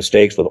haven't made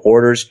mistakes with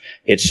orders,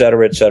 et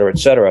cetera, et cetera, et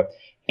cetera.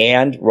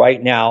 And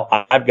right now,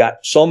 I've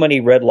got so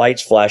many red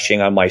lights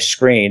flashing on my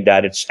screen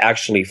that it's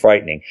actually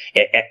frightening.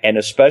 And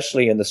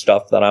especially in the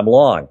stuff that I'm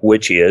long,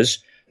 which is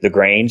the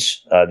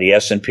grains, the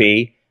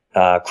S&P,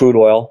 crude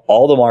oil,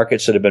 all the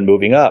markets that have been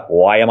moving up.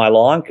 Why am I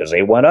long? Because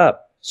they went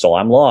up. So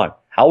I'm long.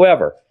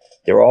 However,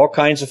 there are all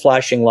kinds of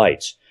flashing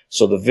lights.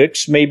 So the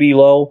VIX may be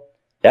low.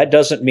 That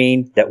doesn't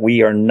mean that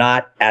we are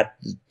not at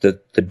the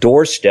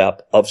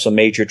doorstep of some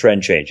major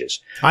trend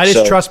changes. I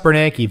just trust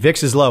Bernanke.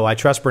 VIX is low. I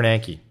trust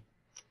Bernanke.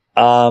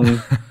 Well,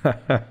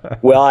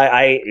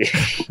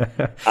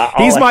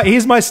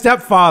 he's my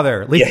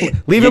stepfather.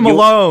 Leave him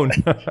alone.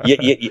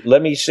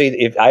 Let me see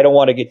if I don't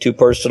want to get too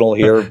personal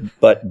here,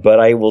 but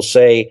I will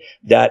say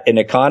that an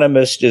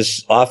economist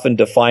is often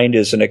defined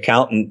as an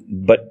accountant,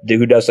 but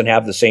who doesn't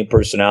have the same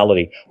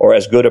personality or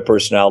as good a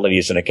personality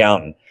as an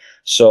accountant.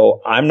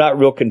 So I'm not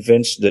real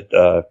convinced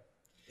that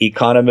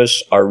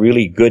economists are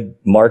really good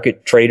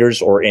market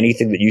traders or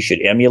anything that you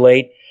should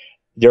emulate.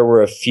 There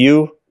were a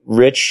few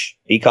rich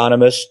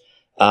economists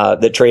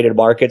that traded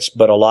markets,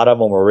 but a lot of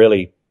them were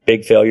really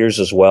big failures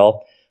as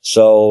well.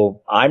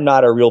 So I'm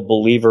not a real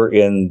believer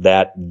in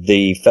that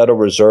the Federal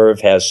Reserve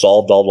has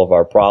solved all of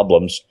our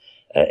problems.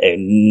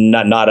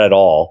 Not at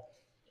all.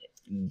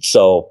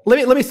 So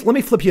let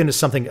me flip you into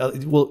something.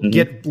 We'll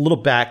get a little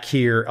back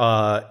here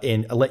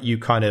and let you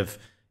kind of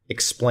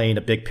explain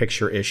a big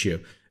picture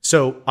issue.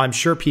 So I'm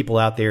sure people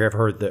out there have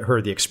heard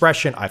the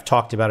expression. I've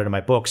talked about it in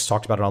my books,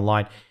 talked about it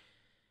online.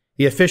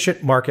 The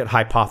efficient market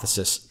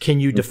hypothesis. Can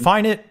you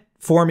define it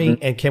for me?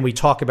 And can we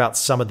talk about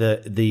some of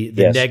the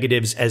Yes.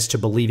 negatives as to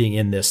believing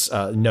in this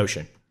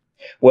notion?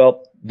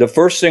 Well, the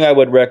first thing I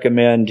would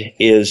recommend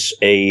is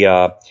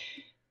a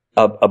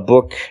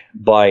book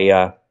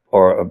by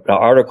or an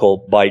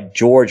article by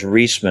George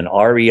Reisman,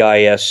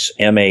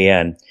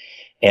 Reisman,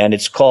 and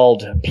it's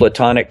called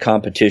Platonic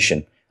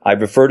Competition. I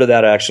refer to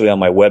that actually on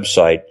my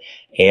website,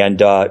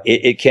 and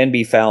it can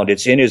be found.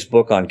 It's in his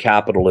book on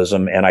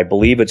capitalism, and I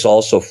believe it's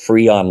also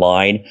free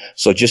online.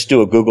 So just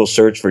do a Google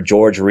search for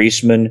George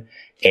Reisman,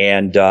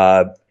 and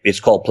it's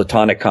called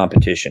Platonic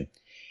Competition.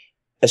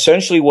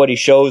 Essentially what he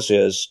shows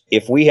is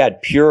if we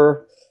had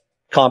pure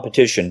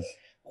competition,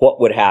 what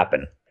would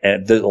happen?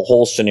 And the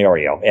whole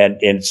scenario. And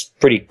it's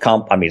pretty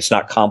it's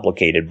not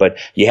complicated, but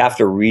you have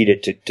to read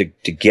it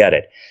to get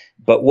it.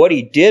 But what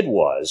he did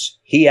was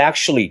he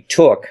actually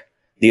took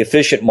the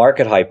efficient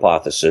market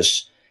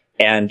hypothesis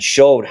and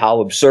showed how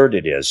absurd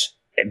it is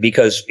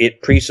because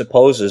it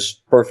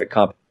presupposes perfect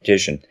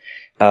competition.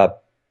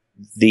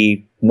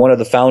 One of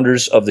the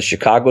founders of the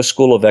Chicago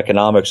School of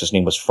Economics, his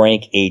name was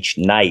Frank H.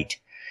 Knight,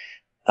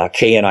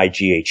 Knight.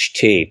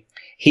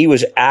 He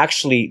was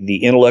actually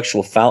the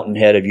intellectual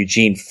fountainhead of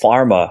Eugene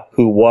Pharma,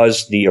 who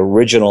was the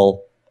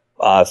original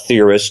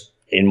theorist,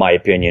 in my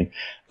opinion,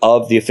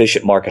 of the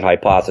efficient market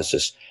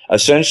hypothesis.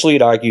 Essentially,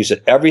 it argues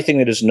that everything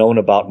that is known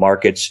about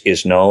markets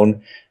is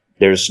known.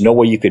 There's no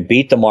way you can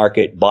beat the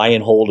market. Buy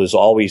and hold is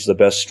always the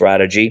best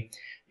strategy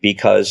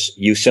because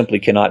you simply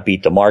cannot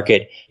beat the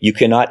market. You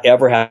cannot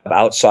ever have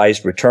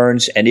outsized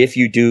returns. And if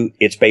you do,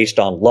 it's based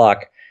on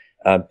luck.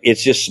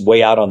 It's just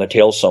way out on the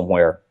tail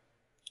somewhere.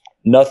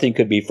 Nothing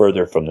could be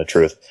further from the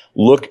truth.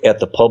 Look at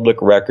the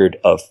public record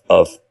of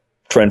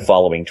trend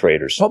following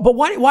traders. But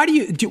why do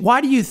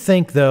you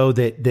think though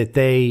that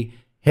they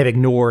have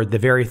ignored the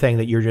very thing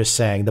that you're just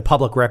saying, the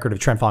public record of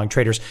trend following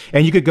traders?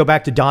 And you could go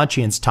back to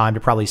Donchian's time to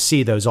probably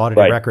see those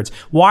audited records.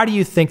 Why do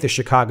you think the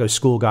Chicago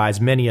school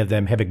guys, many of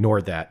them, have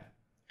ignored that?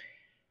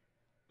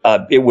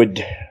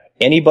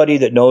 Anybody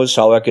that knows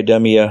how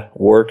academia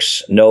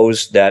works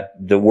knows that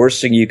the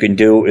worst thing you can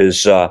do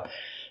is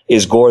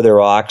gore their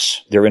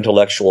ox, their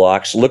intellectual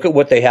ox. Look at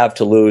what they have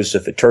to lose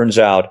if it turns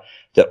out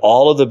that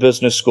all of the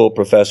business school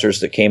professors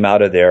that came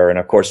out of there, and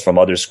of course from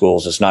other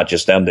schools, it's not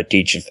just them that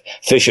teach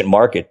efficient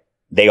market.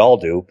 They all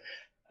do.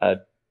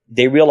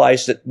 They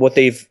realize that what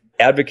they've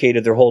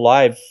advocated their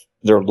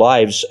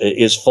lives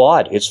is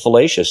flawed. It's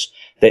fallacious.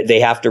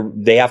 They have to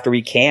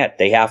recant.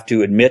 They have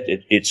to admit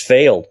it's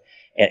failed.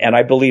 And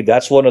I believe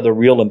that's one of the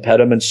real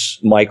impediments,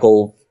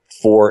 Michael,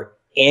 for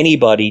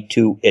anybody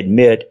to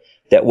admit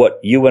that what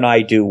you and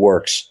I do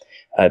works.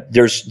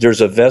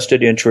 There's a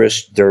vested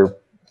interest.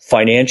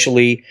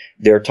 Financially,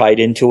 they're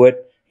tied into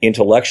it.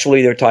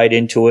 Intellectually, they're tied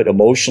into it.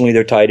 Emotionally,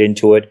 they're tied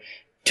into it.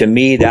 To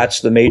me,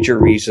 that's the major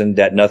reason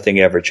that nothing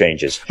ever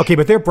changes. Okay,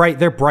 but they're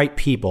bright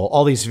people.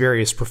 All these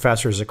various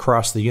professors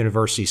across the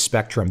university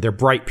spectrum, they're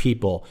bright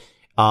people.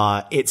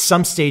 At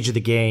some stage of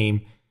the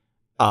game,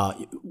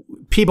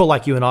 people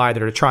like you and I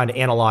that are trying to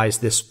analyze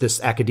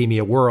this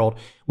academia world,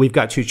 we've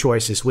got two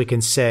choices. We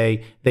can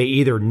say they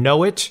either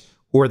know it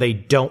or they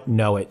don't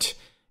know it.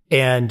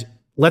 And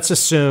let's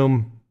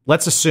assume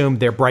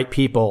they're bright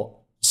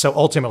people. So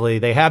ultimately,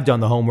 they have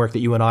done the homework that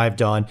you and I have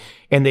done,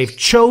 and they've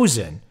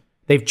chosen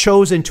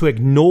to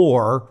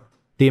ignore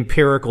the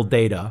empirical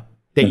data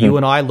that you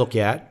and I look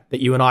at, that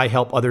you and I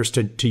help others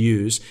to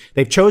use.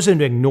 They've chosen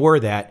to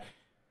ignore that.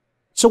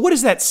 So what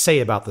does that say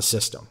about the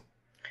system?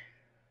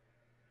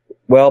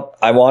 Well,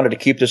 I wanted to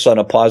keep this on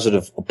a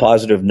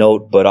positive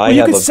note,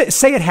 but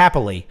say it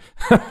happily.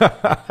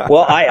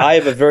 Well, I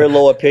have a very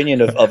low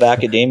opinion of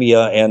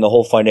academia and the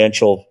whole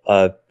financial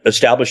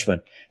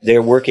establishment.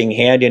 They're working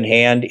hand in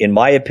hand, in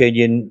my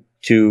opinion,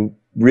 to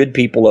rid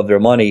people of their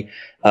money,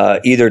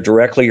 either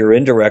directly or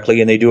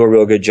indirectly, and they do a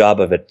real good job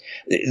of it.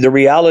 The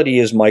reality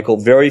is, Michael,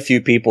 very few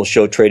people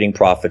show trading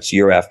profits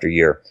year after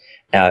year.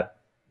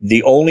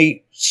 The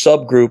only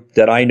subgroup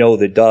that I know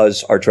that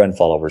does are trend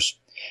followers.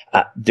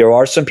 There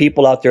are some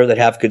people out there that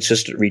have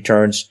consistent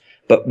returns,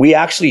 but we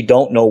actually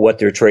don't know what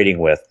they're trading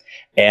with.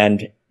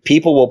 And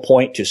people will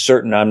point to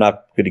certain, I'm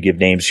not going to give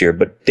names here,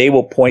 but they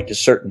will point to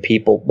certain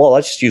people. Well,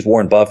 let's just use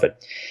Warren Buffett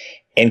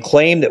and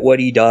claim that what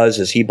he does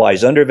is he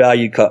buys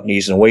undervalued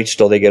companies and waits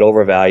till they get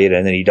overvalued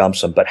and then he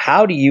dumps them. But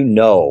how do you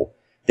know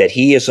that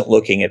he isn't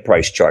looking at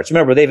price charts?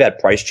 Remember, they've had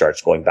price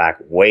charts going back,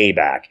 way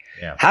back.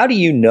 Yeah. How do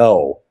you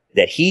know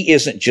that he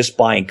isn't just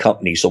buying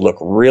companies that look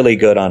really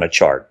good on a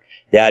chart?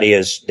 That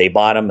is, they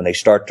bought them and they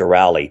start to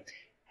rally.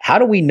 How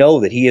do we know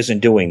that he isn't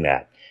doing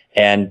that?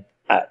 And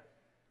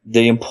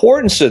the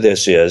importance of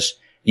this is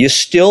you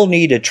still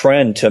need a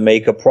trend to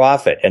make a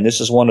profit. And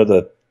this is one of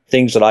the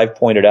things that I've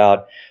pointed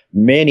out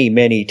many,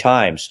 many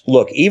times.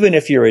 Look, even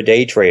if you're a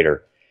day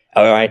trader,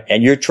 all right,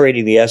 and you're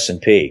trading the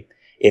S&P,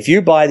 if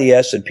you buy the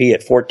S&P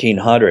at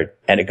 1400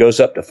 and it goes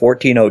up to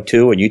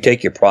 1402 and you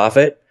take your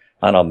profit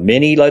on a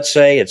mini, let's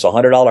say it's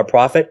 $100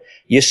 profit,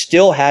 you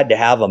still had to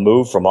have a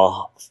move from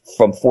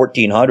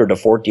 1400 to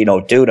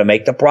 1402 to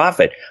make the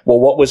profit. Well,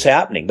 what was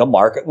happening? The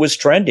market was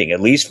trending,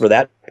 at least for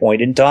that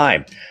point in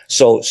time.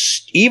 So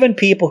even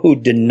people who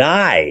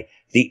deny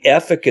the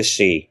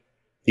efficacy,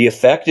 the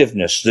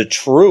effectiveness, the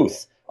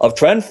truth of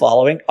trend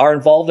following are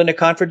involved in a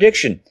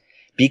contradiction,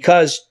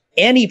 because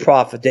any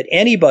profit that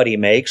anybody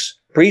makes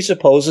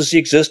presupposes the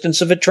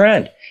existence of a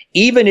trend.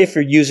 Even if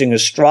you're using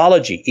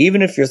astrology,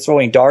 even if you're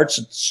throwing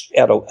darts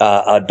at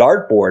a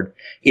dartboard,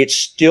 it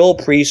still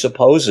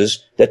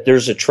presupposes that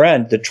there's a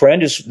trend. The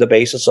trend is the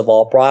basis of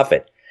all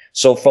profit.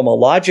 So from a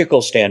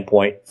logical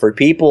standpoint, for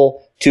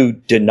people to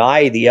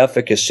deny the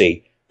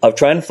efficacy of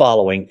trend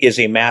following is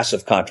a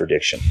massive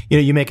contradiction. You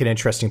know, you make an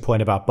interesting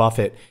point about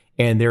Buffett,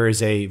 and there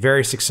is a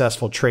very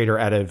successful trader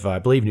out of, I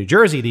believe, New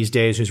Jersey these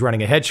days who's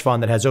running a hedge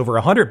fund that has over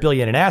 $100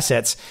 billion in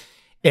assets.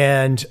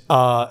 And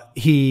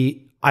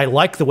I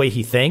like the way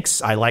he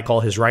thinks. I like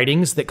all his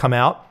writings that come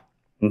out.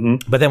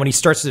 Mm-hmm. But then when he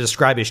starts to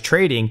describe his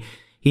trading,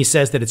 he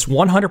says that it's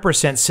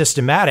 100%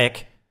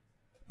 systematic,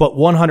 but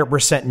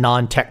 100%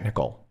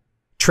 non-technical,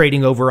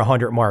 trading over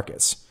 100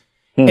 markets.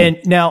 And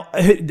now,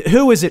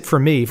 who is it for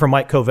me, for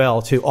Mike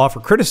Covel, to offer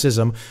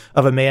criticism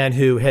of a man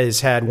who has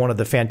had one of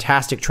the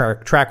fantastic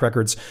track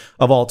records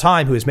of all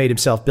time, who has made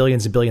himself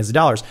billions and billions of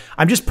dollars?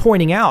 I'm just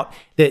pointing out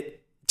that,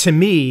 to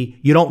me,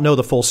 you don't know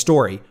the full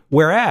story.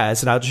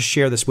 Whereas, and I'll just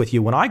share this with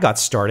you, when I got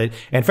started,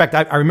 in fact,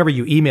 I remember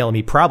you emailing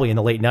me probably in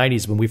the late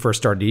 90s when we first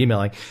started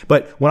emailing,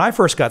 but when I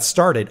first got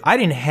started, I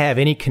didn't have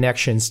any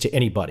connections to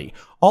anybody.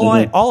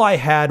 All I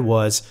had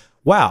was,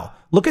 wow,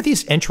 look at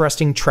these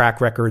interesting track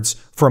records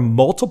from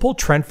multiple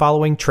trend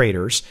following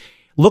traders.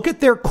 Look at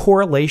their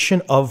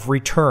correlation of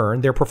return,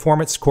 their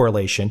performance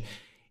correlation,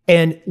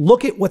 and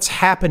look at what's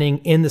happening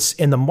in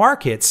the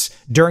markets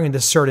during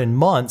the certain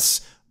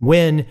months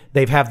when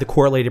they've had the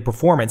correlated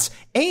performance.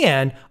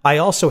 And I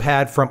also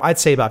had from, I'd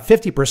say about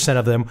 50%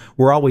 of them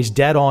were always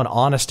dead on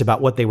honest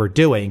about what they were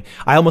doing.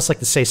 I almost like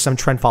to say some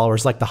trend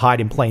followers like to hide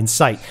in plain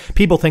sight.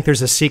 People think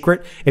there's a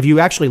secret. If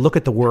you actually look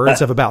at the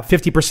words of about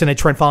 50% of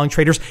trend following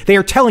traders, they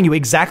are telling you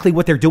exactly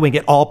what they're doing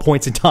at all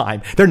points in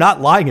time. They're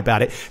not lying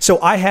about it. So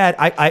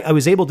I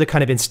was able to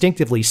kind of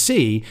instinctively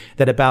see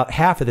that about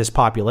half of this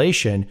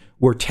population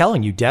were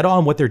telling you dead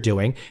on what they're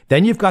doing.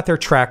 Then you've got their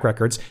track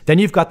records. Then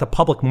you've got the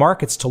public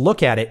markets to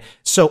look at it.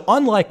 So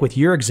unlike with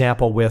your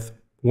example with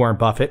Warren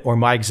Buffett or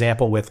my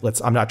example with,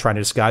 I'm not trying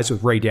to disguise,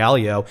 with Ray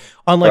Dalio,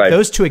 unlike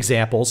those two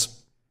examples,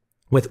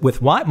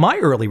 with my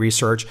early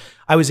research,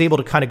 I was able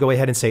to kind of go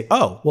ahead and say,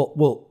 oh,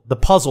 well, the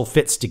puzzle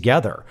fits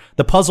together.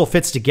 The puzzle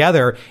fits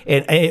together.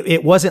 And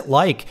it wasn't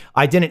like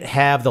I didn't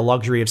have the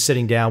luxury of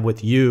sitting down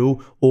with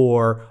you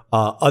or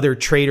other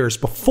traders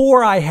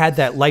before I had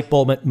that light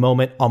bulb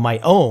moment on my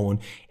own.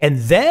 And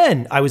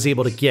then I was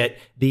able to get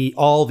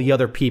all the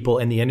other people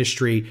in the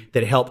industry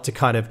that helped to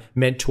kind of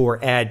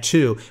mentor, add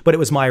to. But it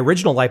was my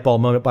original light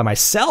bulb moment by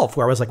myself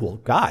where I was like,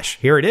 well, gosh,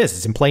 here it is.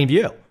 It's in plain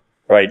view.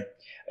 Right.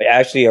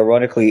 Actually,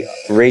 ironically,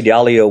 Ray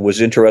Dalio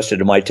was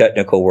interested in my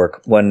technical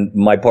work when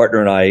my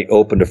partner and I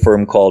opened a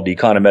firm called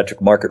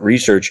Econometric Market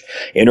Research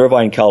in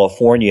Irvine,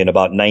 California in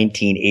about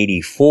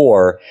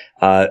 1984.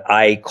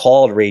 I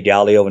called Ray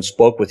Dalio and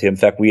spoke with him. In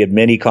fact, we had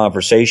many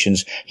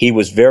conversations. He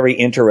was very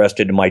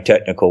interested in my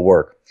technical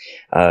work.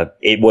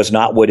 It was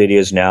not what it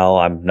is now.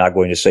 I'm not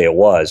going to say it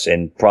was.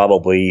 And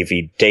probably if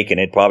he'd taken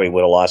it, probably would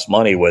have lost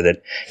money with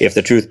it, if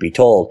the truth be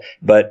told.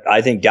 But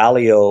I think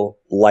Dalio,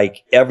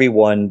 like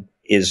everyone,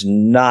 is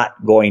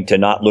not going to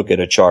not look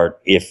at a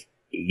chart if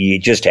you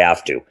just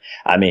have to.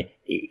 I mean,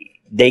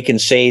 they can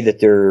say that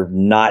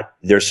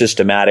they're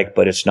systematic,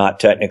 but it's not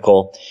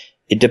technical.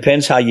 It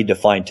depends how you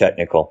define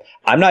technical.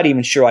 I'm not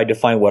even sure I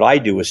define what I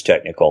do as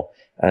technical.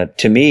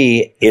 To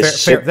me,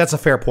 that's a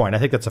fair point. I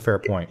think that's a fair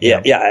point. Yeah.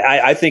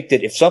 I think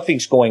that if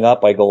something's going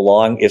up, I go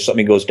long. If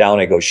something goes down,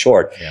 I go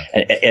short. Yeah.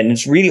 And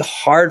it's really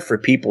hard for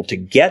people to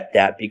get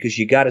that because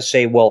you got to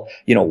say, well,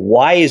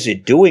 why is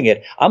it doing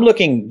it? I'm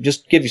looking,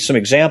 just to give you some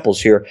examples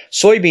here.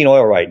 Soybean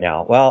oil right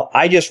now. Well,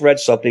 I just read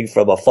something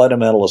from a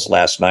fundamentalist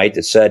last night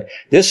that said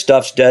this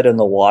stuff's dead in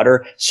the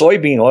water.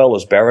 Soybean oil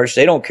is bearish.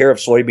 They don't care if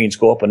soybeans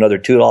go up another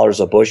 $2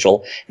 a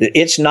bushel.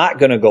 It's not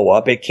going to go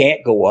up. It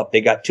can't go up.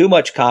 They got too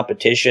much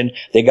competition.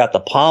 They got the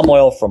palm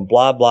oil from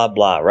blah, blah,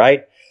 blah,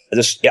 right?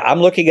 I'm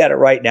looking at it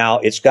right now.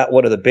 It's got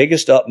one of the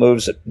biggest up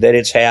moves that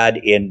it's had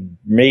in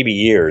maybe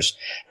years.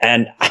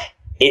 And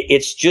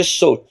it's just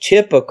so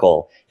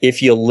typical.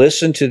 If you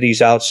listen to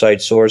these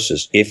outside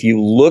sources, if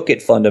you look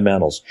at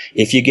fundamentals,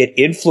 if you get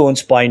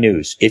influenced by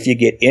news, if you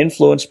get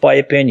influenced by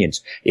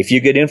opinions, if you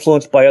get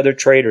influenced by other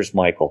traders,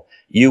 Michael,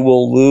 you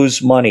will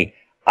lose money.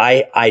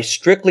 I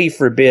strictly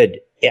forbid,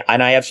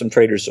 and I have some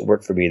traders that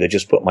work for me that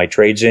just put my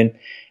trades in.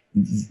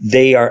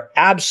 They are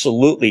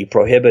absolutely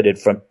prohibited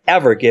from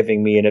ever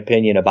giving me an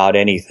opinion about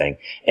anything.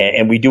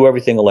 And we do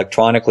everything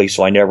electronically,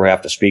 so I never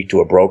have to speak to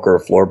a broker or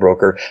floor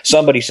broker.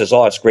 Somebody says,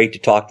 oh, it's great to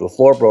talk to a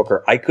floor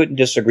broker. I couldn't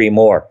disagree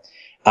more.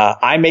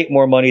 I make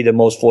more money than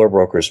most floor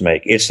brokers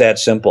make. It's that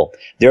simple.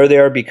 They're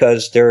there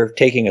because they're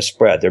taking a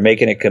spread. They're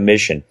making a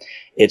commission,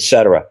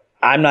 etc.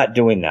 I'm not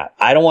doing that.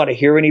 I don't want to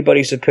hear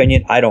anybody's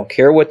opinion. I don't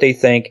care what they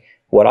think.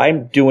 What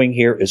I'm doing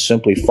here is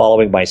simply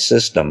following my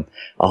system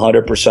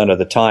 100% of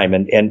the time.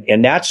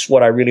 And that's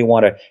what I really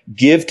want to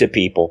give to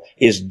people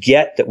is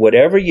get that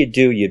whatever you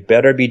do, you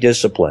better be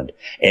disciplined.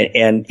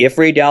 And if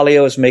Ray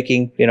Dalio is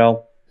making,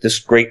 this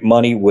great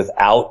money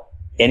without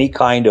any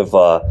kind of,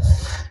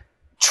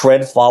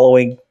 trend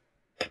following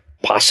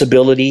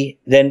possibility,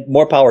 then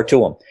more power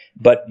to him.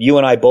 But you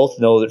and I both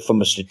know that from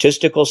a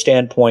statistical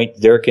standpoint,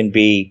 there can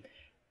be,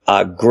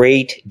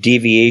 great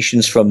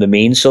deviations from the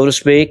mean, so to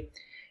speak.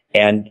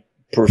 And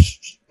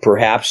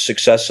perhaps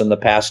success in the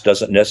past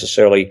doesn't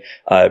necessarily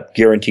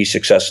guarantee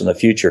success in the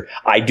future.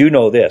 I do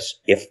know this: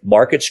 if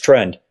markets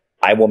trend,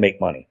 I will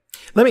make money.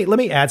 Let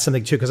me add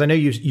something too, because I know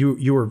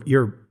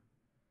you're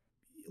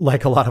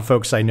like a lot of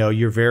folks I know.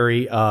 You're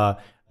very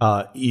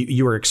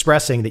you were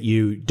expressing that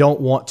you don't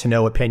want to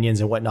know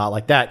opinions and whatnot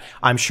like that.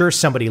 I'm sure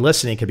somebody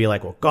listening could be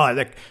like, well,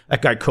 God,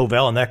 that guy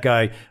Covel and that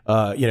guy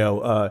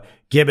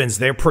Gibbons,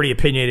 they're pretty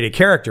opinionated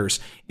characters.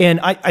 And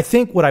I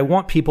think what I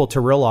want people to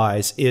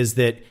realize is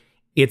that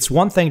it's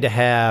one thing to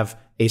have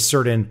a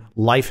certain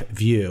life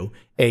view,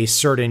 a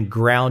certain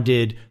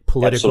grounded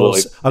political,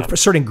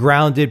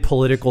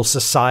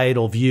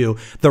 societal view,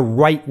 the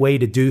right way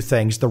to do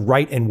things, the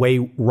right and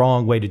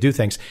wrong way to do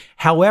things.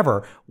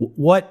 However,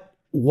 what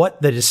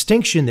the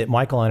distinction that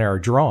Michael and I are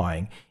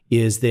drawing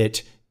is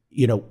that,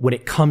 when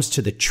it comes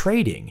to the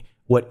trading,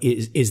 what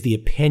is the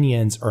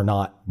opinions are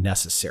not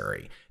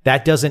necessary.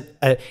 That doesn't,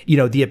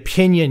 the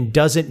opinion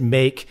doesn't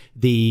make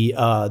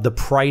the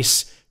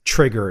price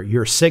trigger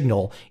your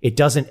signal. It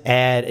doesn't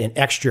add an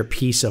extra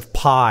piece of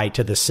pie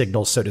to the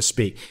signal, so to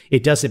speak.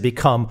 It doesn't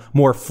become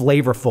more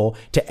flavorful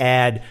to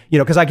add,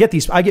 because I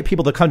get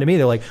people that come to me,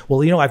 they're like,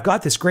 well, I've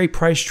got this great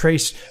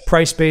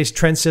price-based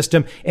trend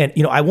system, and,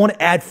 I want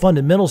to add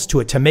fundamentals to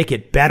it to make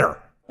it better.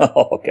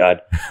 Oh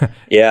God.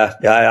 Yeah.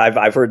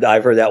 I've heard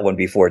that one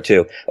before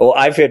too. Well,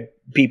 I've had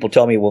people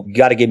tell me, well, you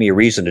got to give me a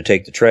reason to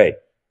take the trade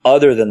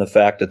other than the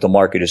fact that the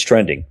market is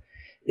trending.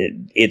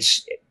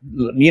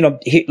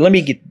 Let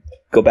me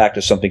go back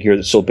to something here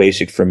that's so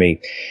basic for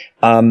me.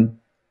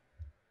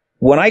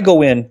 When I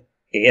go in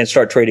and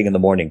start trading in the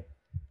morning,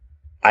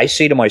 I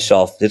say to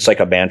myself, it's like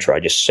a mantra. I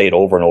just say it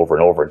over and over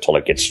and over until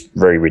it gets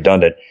very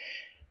redundant.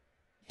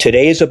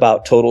 Today is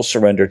about total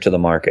surrender to the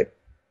market.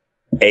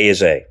 A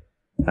is A.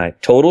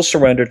 Total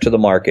surrender to the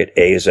market.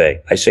 A is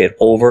A. I say it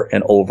over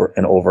and over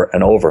and over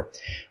and over.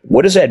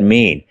 What does that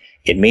mean?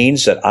 It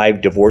means that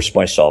I've divorced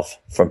myself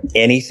from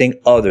anything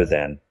other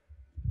than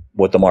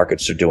what the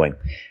markets are doing.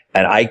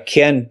 And I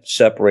can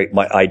separate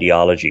my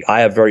ideology. I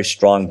have very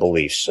strong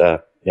beliefs.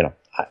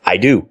 I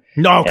do.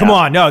 No, come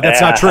on. No,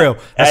 that's not true.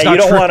 That's not you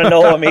don't true. want to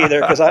know them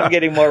either because I'm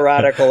getting more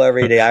radical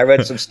every day. I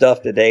read some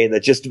stuff today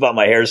that's just about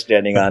my hair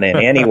standing on end.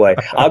 Anyway,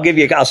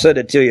 I'll send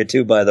it to you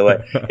too, by the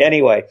way.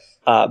 Anyway,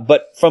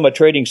 but from a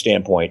trading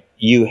standpoint,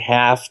 you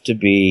have to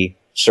be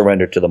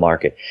surrendered to the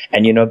market.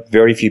 And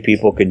very few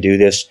people can do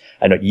this.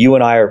 I know you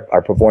and I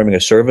are performing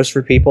a service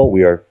for people.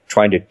 We are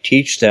trying to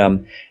teach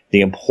them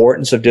the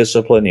importance of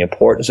discipline, the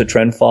importance of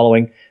trend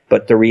following.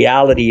 But the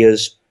reality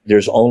is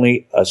there's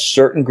only a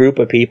certain group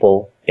of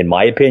people, in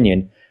my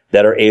opinion,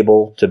 that are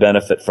able to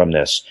benefit from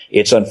this.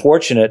 It's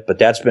unfortunate, but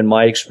that's been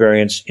my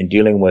experience in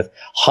dealing with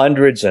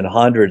hundreds and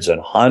hundreds and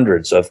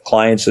hundreds of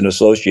clients and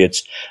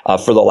associates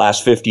for the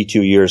last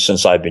 52 years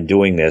since I've been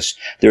doing this.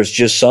 There's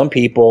just some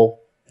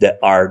people that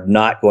are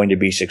not going to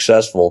be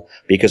successful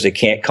because they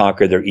can't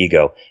conquer their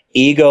ego.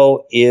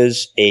 Ego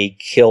is a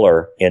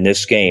killer in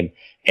this game.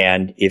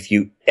 And if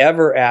you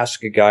ever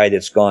ask a guy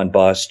that's gone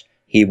bust,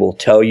 he will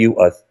tell you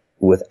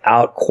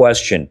without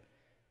question,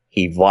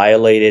 he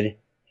violated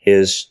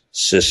his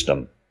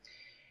system.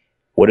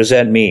 What does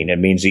that mean? It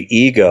means the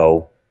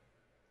ego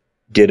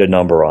did a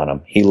number on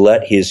him. He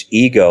let his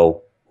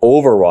ego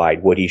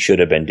override what he should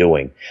have been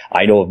doing.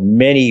 I know of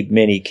many,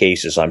 many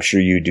cases, I'm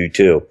sure you do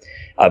too,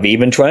 of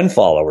even trend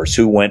followers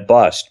who went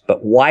bust.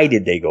 But why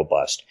did they go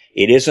bust?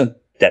 It isn't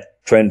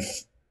that trend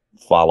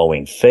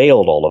following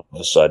failed all of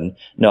a sudden.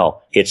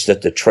 No, it's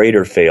that the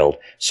trader failed.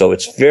 So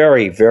it's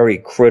very, very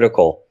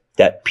critical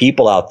that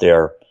people out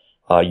there,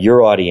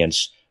 your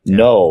audience,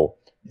 know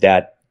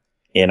that,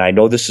 and I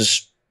know this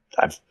is,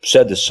 I've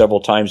said this several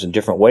times in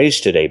different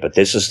ways today, but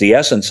this is the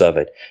essence of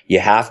it. You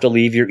have to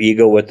leave your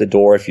ego at the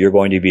door if you're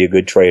going to be a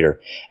good trader.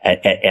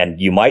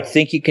 And you might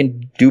think you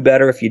can do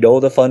better if you know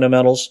the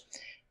fundamentals.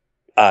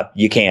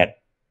 You can't.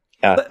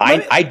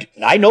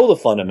 I know the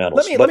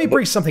fundamentals. Let me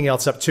bring something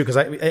else up too,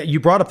 because you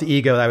brought up the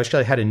ego. I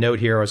actually had a note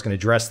here. I was going to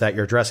address that.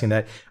 You're addressing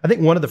that. I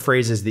think one of the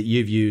phrases that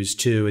you've used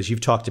too is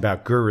you've talked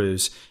about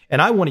gurus,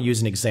 and I want to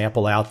use an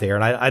example out there.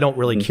 And I don't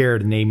really care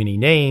to name any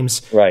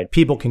names. Right.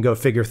 People can go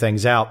figure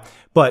things out.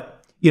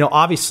 But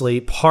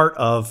obviously, part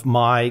of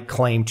my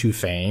claim to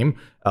fame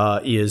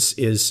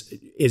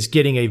is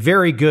getting a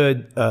very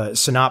good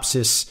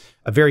synopsis,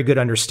 a very good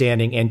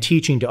understanding, and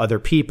teaching to other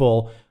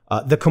people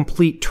the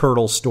complete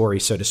turtle story,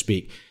 so to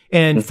speak.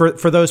 And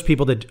for those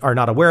people that are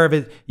not aware of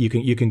it,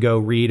 you can go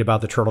read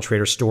about the turtle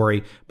trader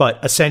story. But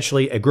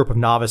essentially, a group of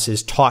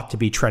novices taught to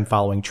be trend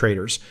following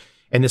traders.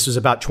 And this was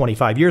about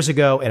 25 years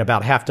ago, and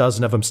about half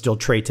dozen of them still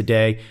trade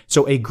today.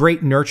 So a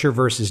great nurture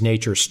versus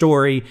nature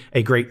story,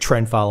 a great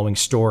trend following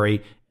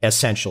story,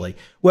 essentially.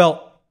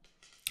 Well,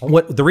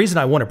 the reason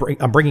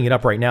I'm bringing it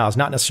up right now is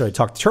not necessarily to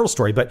talk the turtle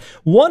story, but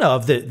one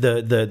of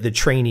the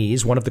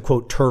trainees, one of the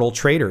quote turtle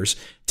traders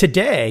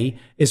today,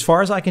 as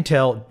far as I can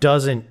tell,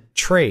 doesn't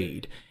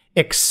trade,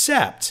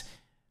 except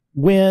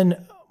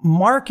when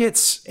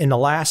markets in the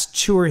last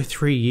 2 or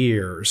 3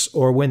 years,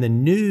 or when the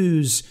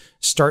news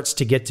starts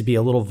to get to be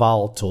a little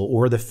volatile,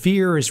 or the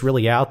fear is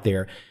really out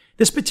there.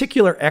 This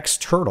particular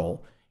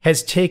ex-turtle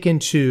has taken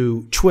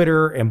to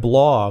Twitter and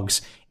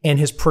blogs and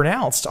has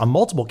pronounced on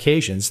multiple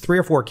occasions, 3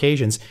 or 4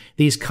 occasions,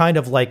 these kind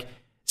of like,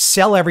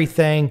 sell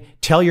everything,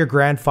 tell your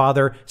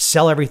grandfather,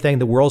 sell everything,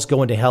 the world's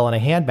going to hell in a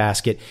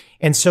handbasket.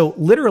 And so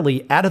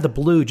literally out of the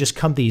blue just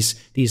come these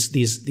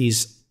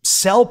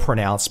sell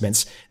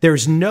pronouncements.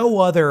 There's no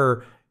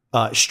other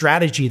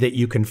strategy that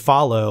you can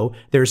follow.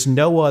 There's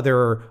no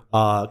other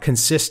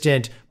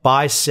consistent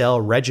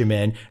buy-sell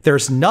regimen.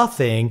 There's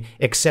nothing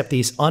except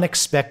these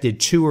unexpected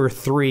 2 or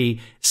 3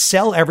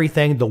 sell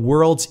everything, the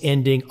world's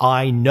ending,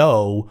 I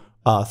know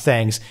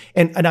things.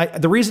 And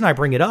the reason I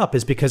bring it up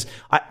is because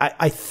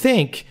I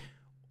think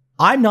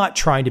I'm not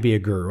trying to be a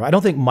guru. I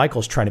don't think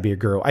Michael's trying to be a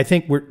guru. I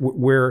think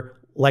we're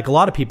like a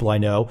lot of people I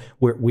know,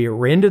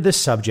 we're into this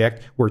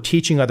subject. We're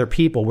teaching other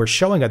people. We're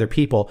showing other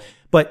people.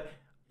 But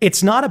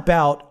it's not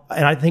about,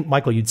 and I think,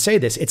 Michael, you'd say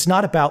this, it's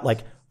not about like,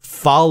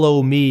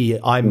 follow me,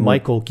 I'm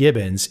Michael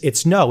Gibbons.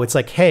 It's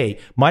like, hey,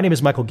 my name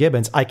is Michael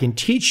Gibbons. I can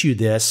teach you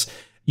this.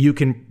 You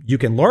can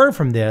learn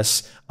from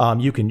this.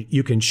 You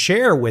can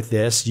share with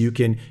this. You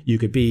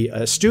could be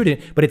a student,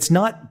 but it's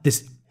not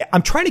this.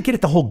 I'm trying to get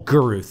at the whole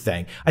guru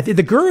thing. I think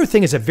the guru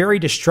thing is a very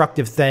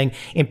destructive thing,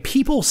 and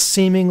people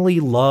seemingly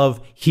love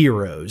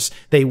heroes.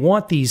 They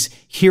want these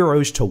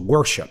heroes to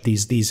worship,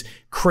 these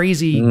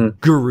crazy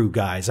guru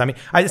guys. I mean,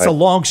 it's a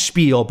long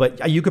spiel,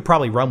 but you could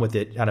probably run with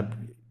it.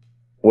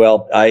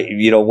 Well,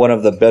 one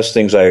of the best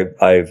things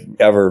I've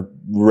ever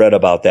read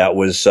about that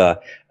was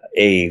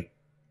a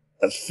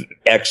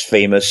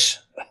ex-famous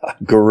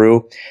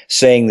guru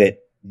saying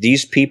that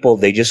these people,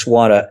 they just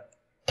want to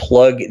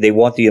they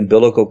want the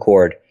umbilical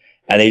cord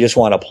and they just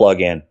want to plug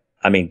in.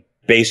 I mean,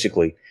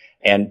 basically.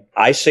 And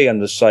I say on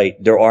the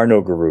site, there are no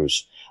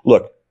gurus.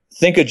 Look,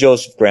 think of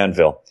Joseph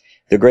Granville,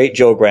 the great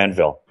Joe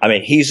Granville. I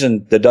mean, he's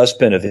in the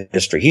dustbin of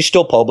history. He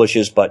still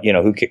publishes, but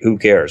who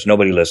cares?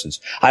 Nobody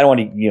listens. I don't want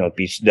to,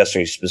 be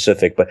necessarily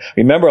specific, but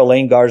remember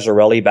Elaine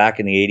Garzarelli back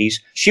in the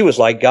 80s? She was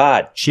like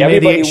God. She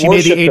made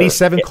the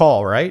 87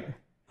 call, right?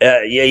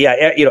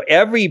 Everybody,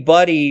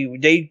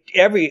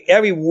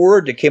 every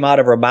word that came out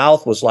of her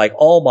mouth was like,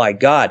 oh my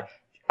God,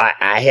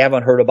 I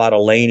haven't heard about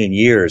Elaine in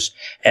years.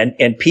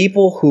 And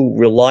people who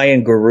rely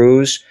on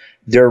gurus,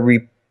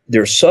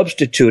 they're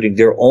substituting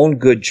their own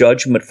good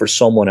judgment for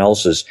someone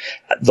else's.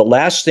 The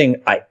last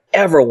thing I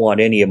ever want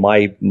any of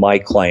my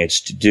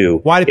clients to do.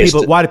 Why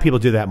do people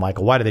do that,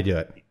 Michael? Why do they do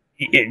it?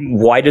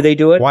 Why do they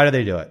do it? Why do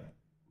they do it?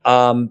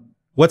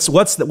 What's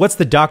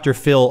the Dr.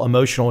 Phil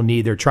emotional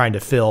need they're trying to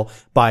fill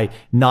by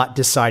not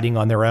deciding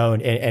on their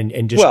own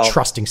and just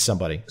trusting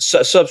somebody?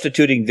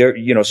 Substituting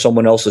their,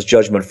 someone else's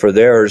judgment for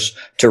theirs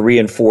to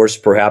reinforce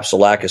perhaps a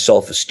lack of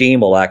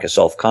self-esteem, a lack of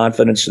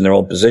self-confidence in their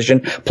own position.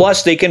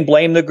 Plus they can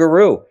blame the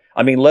guru.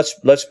 I mean,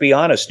 let's be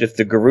honest. If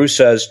the guru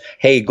says,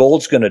 hey,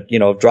 gold's going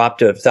to, drop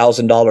to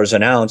 $1,000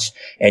 an ounce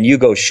and you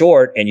go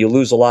short and you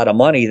lose a lot of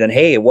money, then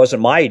hey, it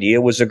wasn't my idea.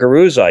 It was the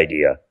guru's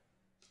idea.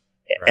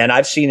 Right. And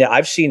I've seen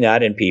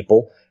that in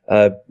people.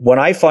 When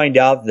I find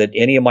out that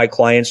any of my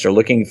clients are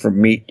looking for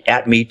me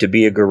to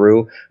be a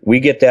guru, we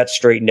get that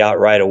straightened out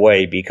right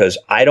away, because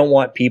I don't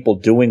want people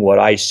doing what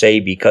I say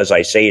because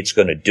I say it's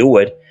going to do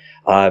it.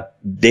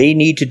 They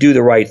need to do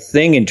the right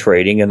thing in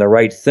trading, and the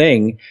right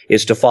thing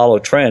is to follow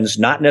trends,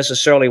 not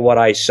necessarily what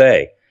I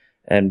say.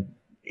 And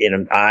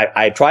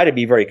I try to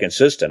be very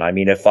consistent. I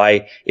mean, if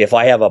I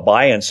have a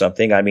buy in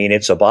something, I mean,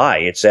 it's a buy.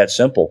 It's that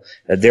simple.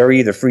 They're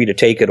either free to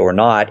take it or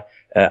not.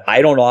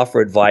 I don't offer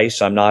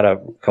advice. I'm not a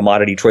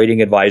commodity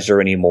trading advisor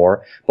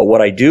anymore. But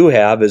what I do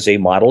have is a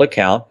model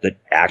account that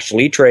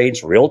actually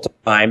trades real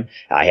time.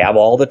 I have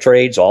all the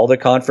trades, all the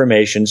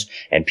confirmations,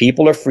 and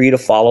people are free to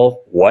follow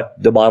what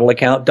the model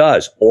account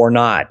does or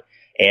not.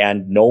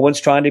 And no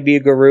one's trying to be a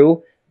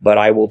guru, but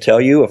I will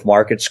tell you, if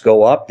markets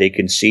go up, they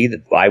can see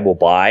that I will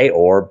buy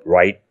or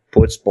write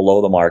puts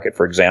below the market,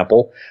 for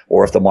example.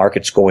 Or if the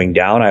market's going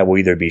down, I will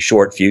either be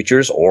short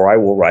futures or I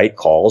will write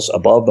calls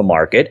above the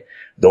market.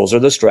 Those are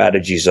the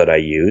strategies that I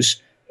use.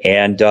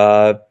 And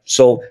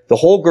so the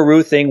whole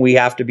guru thing, we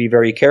have to be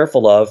very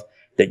careful of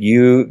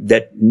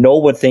that no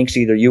one thinks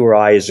either you or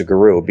I is a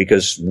guru,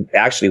 because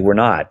actually we're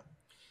not.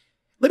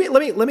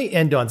 Let me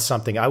end on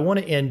something. I want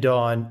to end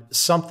on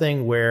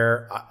something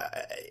where,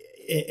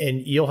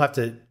 and you'll have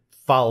to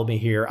follow me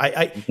here.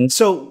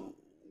 So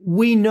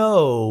we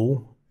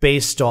know,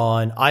 based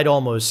on, I'd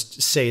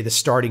almost say the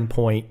starting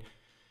point,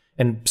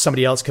 and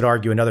somebody else could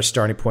argue another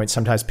starting point.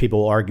 Sometimes people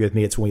will argue with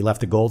me it's when we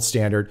left the gold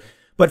standard.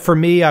 But for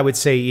me, I would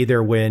say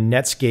either when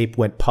Netscape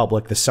went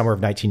public the summer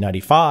of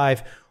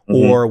 1995,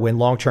 or when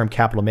long-term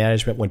capital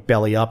management went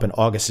belly up in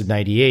August of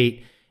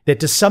 98, that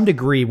to some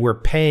degree we're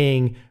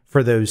paying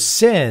for those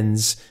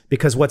sins,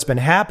 because what's been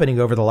happening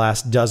over the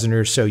last dozen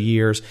or so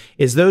years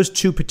is those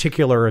two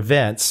particular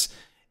events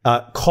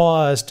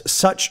caused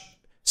such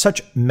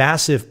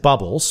massive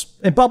bubbles,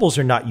 and bubbles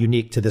are not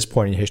unique to this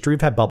point in history.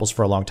 We've had bubbles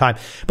for a long time,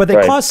 but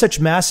they caused such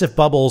massive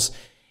bubbles.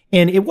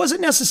 And it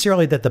wasn't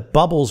necessarily that the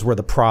bubbles were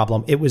the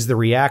problem. It was the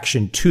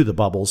reaction to the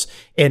bubbles,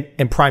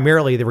 and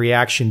primarily the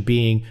reaction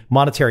being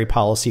monetary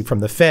policy from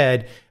the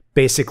Fed,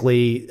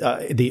 basically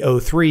the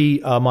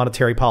 03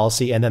 monetary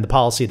policy, and then the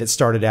policy that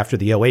started after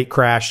the 08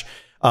 crash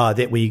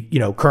that we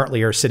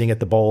currently are sitting at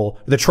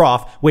the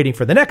trough, waiting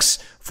for the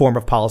next form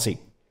of policy.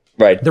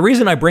 Right. The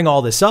reason I bring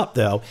all this up,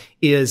 though,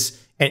 is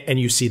and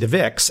you see the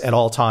VIX at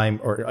all time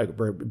or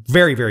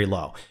very, very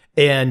low.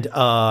 And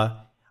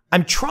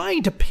I'm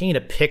trying to paint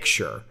a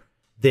picture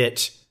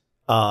that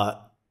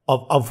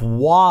of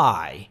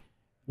why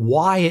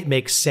it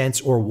makes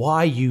sense, or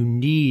why you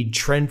need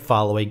trend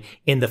following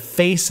in the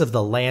face of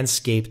the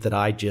landscape that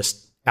I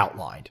just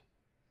outlined.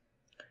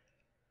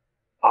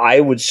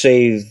 I would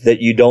say that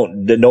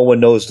that no one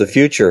knows the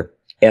future,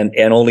 and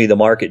only the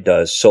market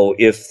does. So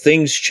if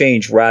things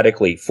change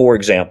radically, for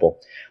example,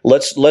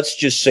 let's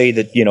just say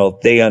that,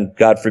 they,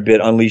 God forbid,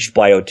 unleash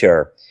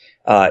bioterror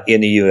in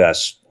the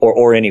U.S.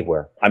 or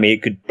anywhere. I mean,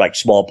 it could, like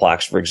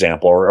smallpox, for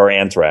example, or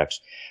anthrax.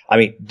 I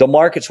mean, the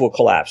markets will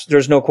collapse.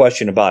 There's no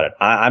question about it.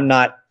 I'm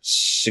not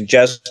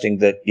suggesting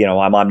that,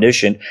 I'm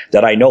omniscient,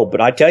 that I know,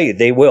 but I tell you,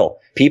 they will.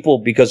 People,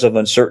 because of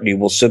uncertainty,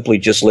 will simply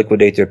just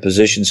liquidate their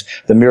positions.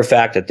 The mere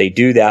fact that they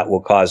do that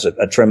will cause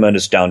a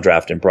tremendous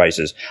downdraft in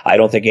prices. I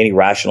don't think any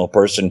rational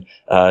person,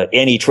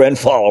 any trend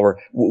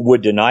follower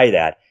would deny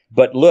that.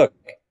 But look,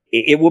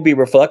 it will be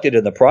reflected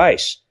in the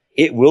price.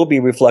 It will be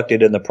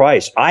reflected in the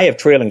price. I have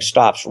trailing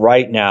stops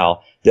right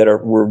now that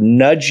we're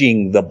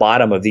nudging the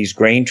bottom of these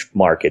grain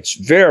markets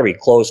very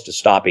close to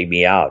stopping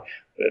me out.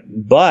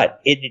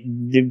 But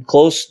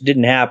close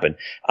didn't happen.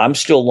 I'm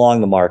still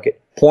long the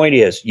market. Point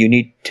is, you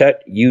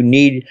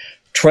need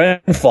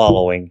trend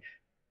following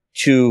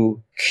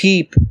to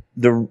keep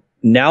the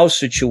now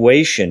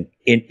situation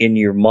in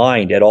your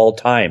mind at all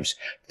times.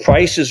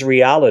 Price is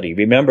reality.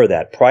 Remember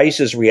that. Price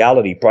is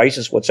reality. Price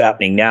is what's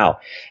happening now.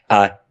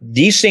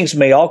 These things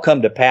may all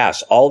come to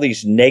pass, all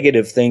these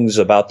negative things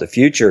about the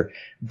future,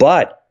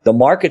 but the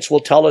markets will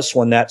tell us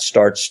when that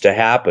starts to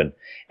happen.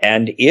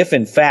 And if,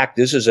 in fact,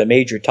 this is a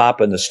major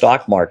top in the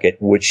stock market,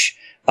 which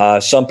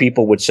some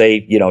people would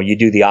say, you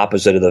do the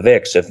opposite of the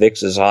VIX. If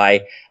VIX is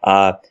high,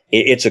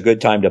 it's a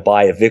good time to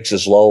buy. If VIX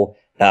is low,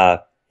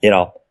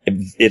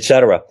 et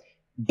cetera.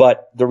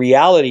 But the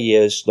reality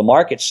is the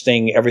market's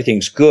saying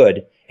everything's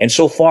good. And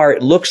so far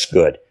it looks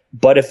good.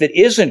 But if it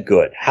isn't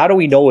good, how do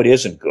we know it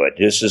isn't good?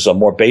 This is a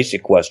more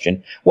basic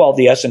question. Well,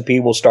 the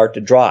S&P will start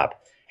to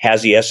drop.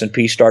 Has the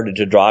S&P started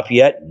to drop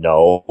yet?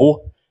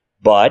 No.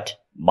 But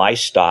my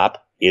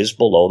stop is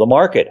below the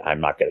market.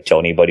 I'm not going to tell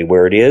anybody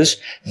where it is,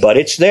 but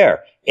it's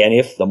there. And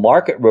if the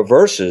market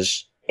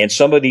reverses and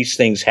some of these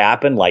things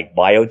happen, like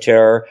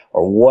bioterror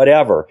or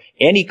whatever,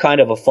 any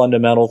kind of a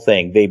fundamental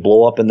thing, they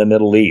blow up in the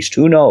Middle East,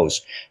 who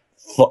knows?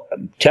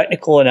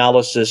 Technical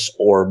analysis,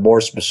 or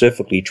more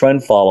specifically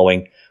trend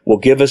following, will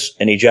give us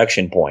an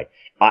ejection point.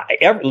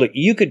 Look,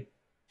 you could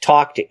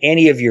talk to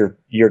any of your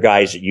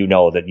guys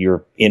that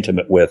you're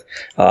intimate with,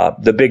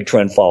 the big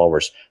trend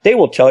followers. They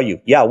will tell you,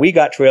 yeah, we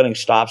got trailing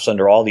stops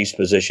under all these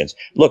positions.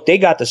 Look, they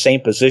got the same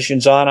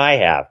positions on I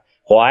have.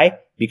 Why?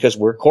 Because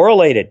we're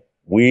correlated.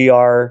 We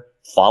are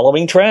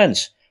following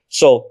trends.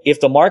 So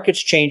if the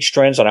markets change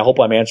trends, and I hope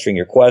I'm answering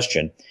your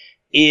question,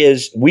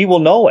 we will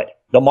know it.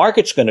 The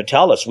market's going to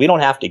tell us. We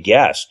don't have to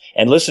guess.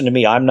 And listen to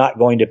me, I'm not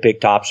going to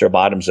pick tops or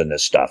bottoms in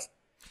this stuff.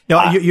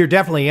 No, you're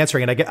definitely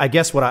answering. And I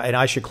guess and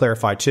I should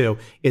clarify too,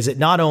 is that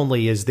not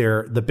only is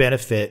there the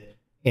benefit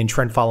in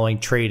trend following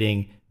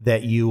trading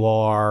that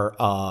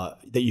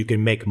that you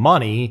can make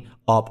money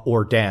up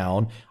or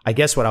down. I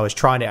guess what I was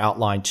trying to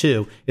outline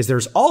too is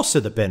there's also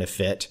the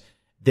benefit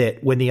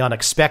that when the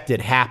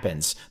unexpected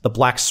happens, the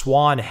black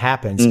swan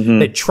happens,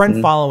 that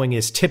trend following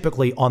is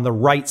typically on the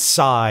right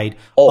side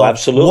of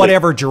absolutely.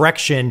 whatever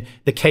direction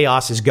the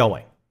chaos is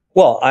going.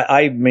 Well,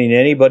 I mean,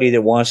 anybody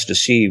that wants to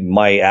see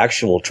my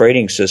actual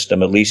trading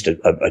system, at least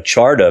a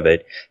chart of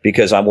it,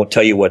 because I won't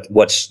tell you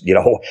what's, you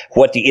know,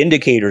 what the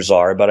indicators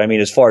are. But I mean,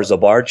 as far as the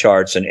bar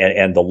charts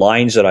and the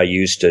lines that I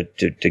use to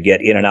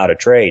get in and out of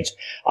trades,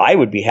 I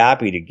would be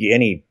happy to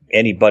get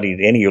anybody,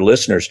 any of your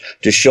listeners,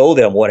 to show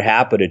them what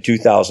happened in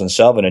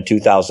 2007 and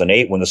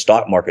 2008 when the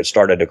stock market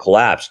started to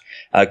collapse,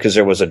 because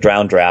there was a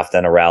downdraft,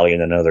 then a rally,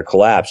 and another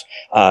collapse.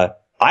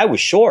 I was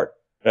short.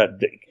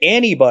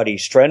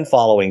 Anybody's trend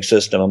following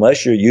system,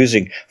 unless you're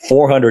using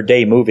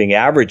 400-day moving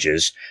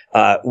averages,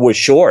 was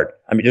short.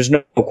 I mean, there's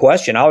no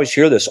question. I always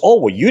hear this. Oh,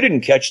 well, you didn't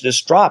catch this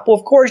drop. Well,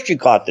 of course you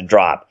caught the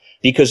drop,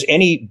 because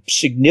any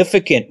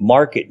significant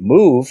market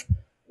move,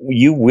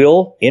 you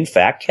will in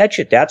fact catch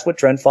it. That's what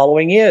trend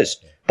following is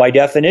by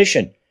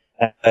definition.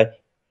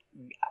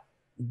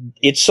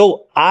 It's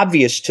so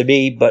obvious to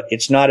me, but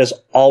it's not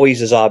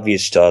always as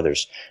obvious to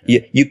others.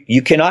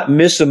 You cannot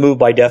miss a move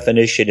by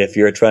definition if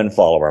you're a trend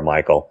follower,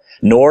 Michael.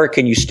 Nor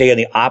can you stay on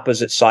the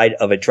opposite side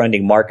of a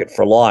trending market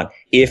for long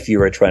if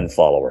you're a trend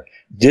follower.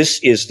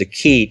 This is the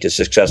key to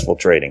successful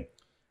trading.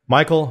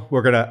 Michael,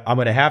 I'm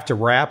gonna have to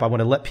wrap. I want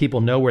to let people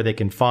know where they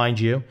can find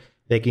you.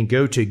 They can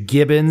go to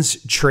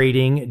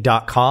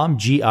gibbonstrading.com,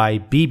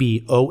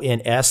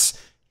 GIBBONS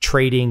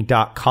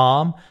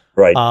trading.com.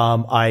 Right.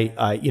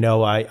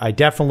 I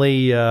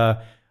definitely,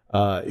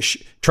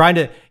 trying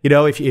to,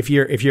 if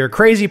you're a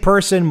crazy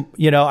person,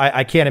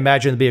 I can't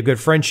imagine it'd be a good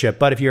friendship.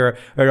 But if you're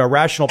a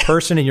rational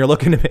person and you're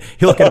looking to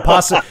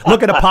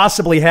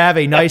possibly have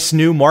a nice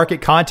new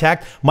market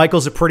contact,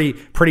 Michael's a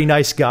pretty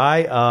nice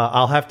guy.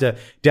 I'll have to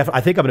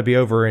I think I'm going to be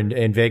over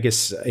in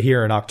Vegas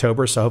here in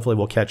October, so hopefully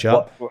we'll catch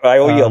up. Well, I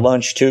owe you a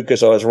lunch too,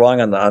 because I was wrong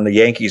on the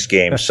Yankees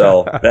game.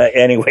 So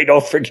anyway,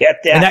 don't forget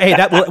that.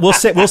 And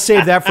we'll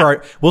save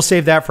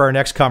that for our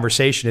next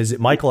conversation. Is that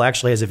Michael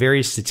actually has a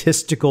very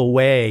statistical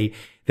way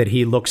that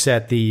he looks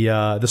at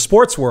the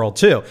sports world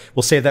too.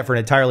 We'll save that for an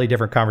entirely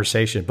different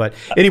conversation. But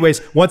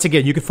anyways, once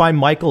again, you can find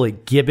Michael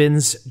at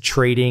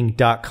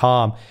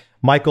gibbonstrading.com.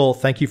 Michael,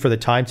 thank you for the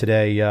time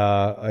today.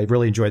 I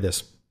really enjoyed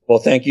this. Well,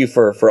 thank you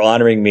for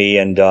honoring me.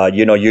 And,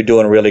 you're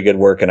doing really good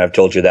work. And I've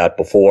told you that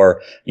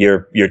before.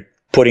 You're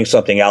putting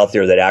something out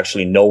there that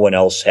actually no one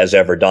else has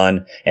ever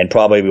done, and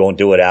probably won't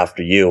do it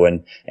after you.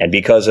 And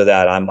because of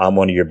that, I'm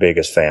one of your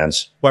biggest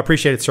fans. Well, I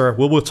appreciate it, sir.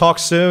 We'll talk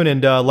soon,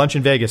 and lunch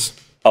in Vegas.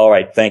 All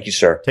right. Thank you,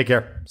 sir. Take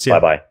care. See you.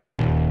 Bye-bye.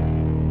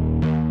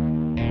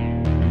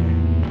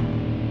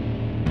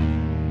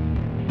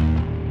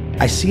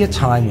 I see a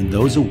time when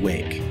those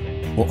awake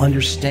will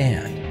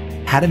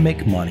understand how to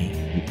make money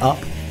in up,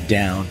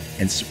 down,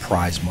 and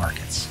surprise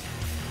markets.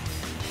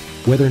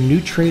 Whether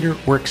new trader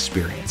or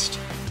experienced,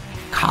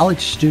 college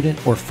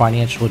student or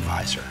financial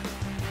advisor,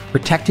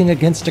 protecting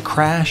against a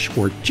crash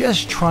or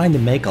just trying to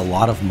make a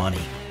lot of money,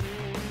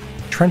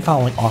 trend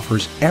following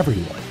offers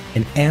everyone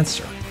an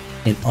answer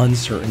in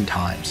uncertain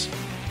times.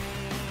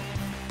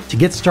 To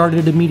get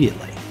started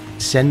immediately,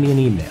 send me an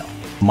email,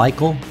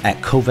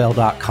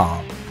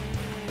 michael@covel.com.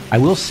 I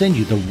will send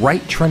you the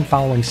right trend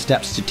following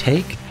steps to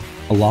take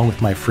along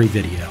with my free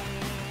video.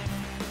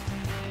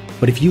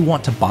 But if you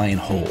want to buy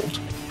and hold,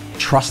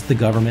 trust the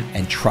government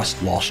and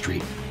trust Wall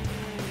Street,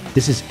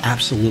 this is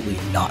absolutely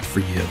not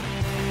for you.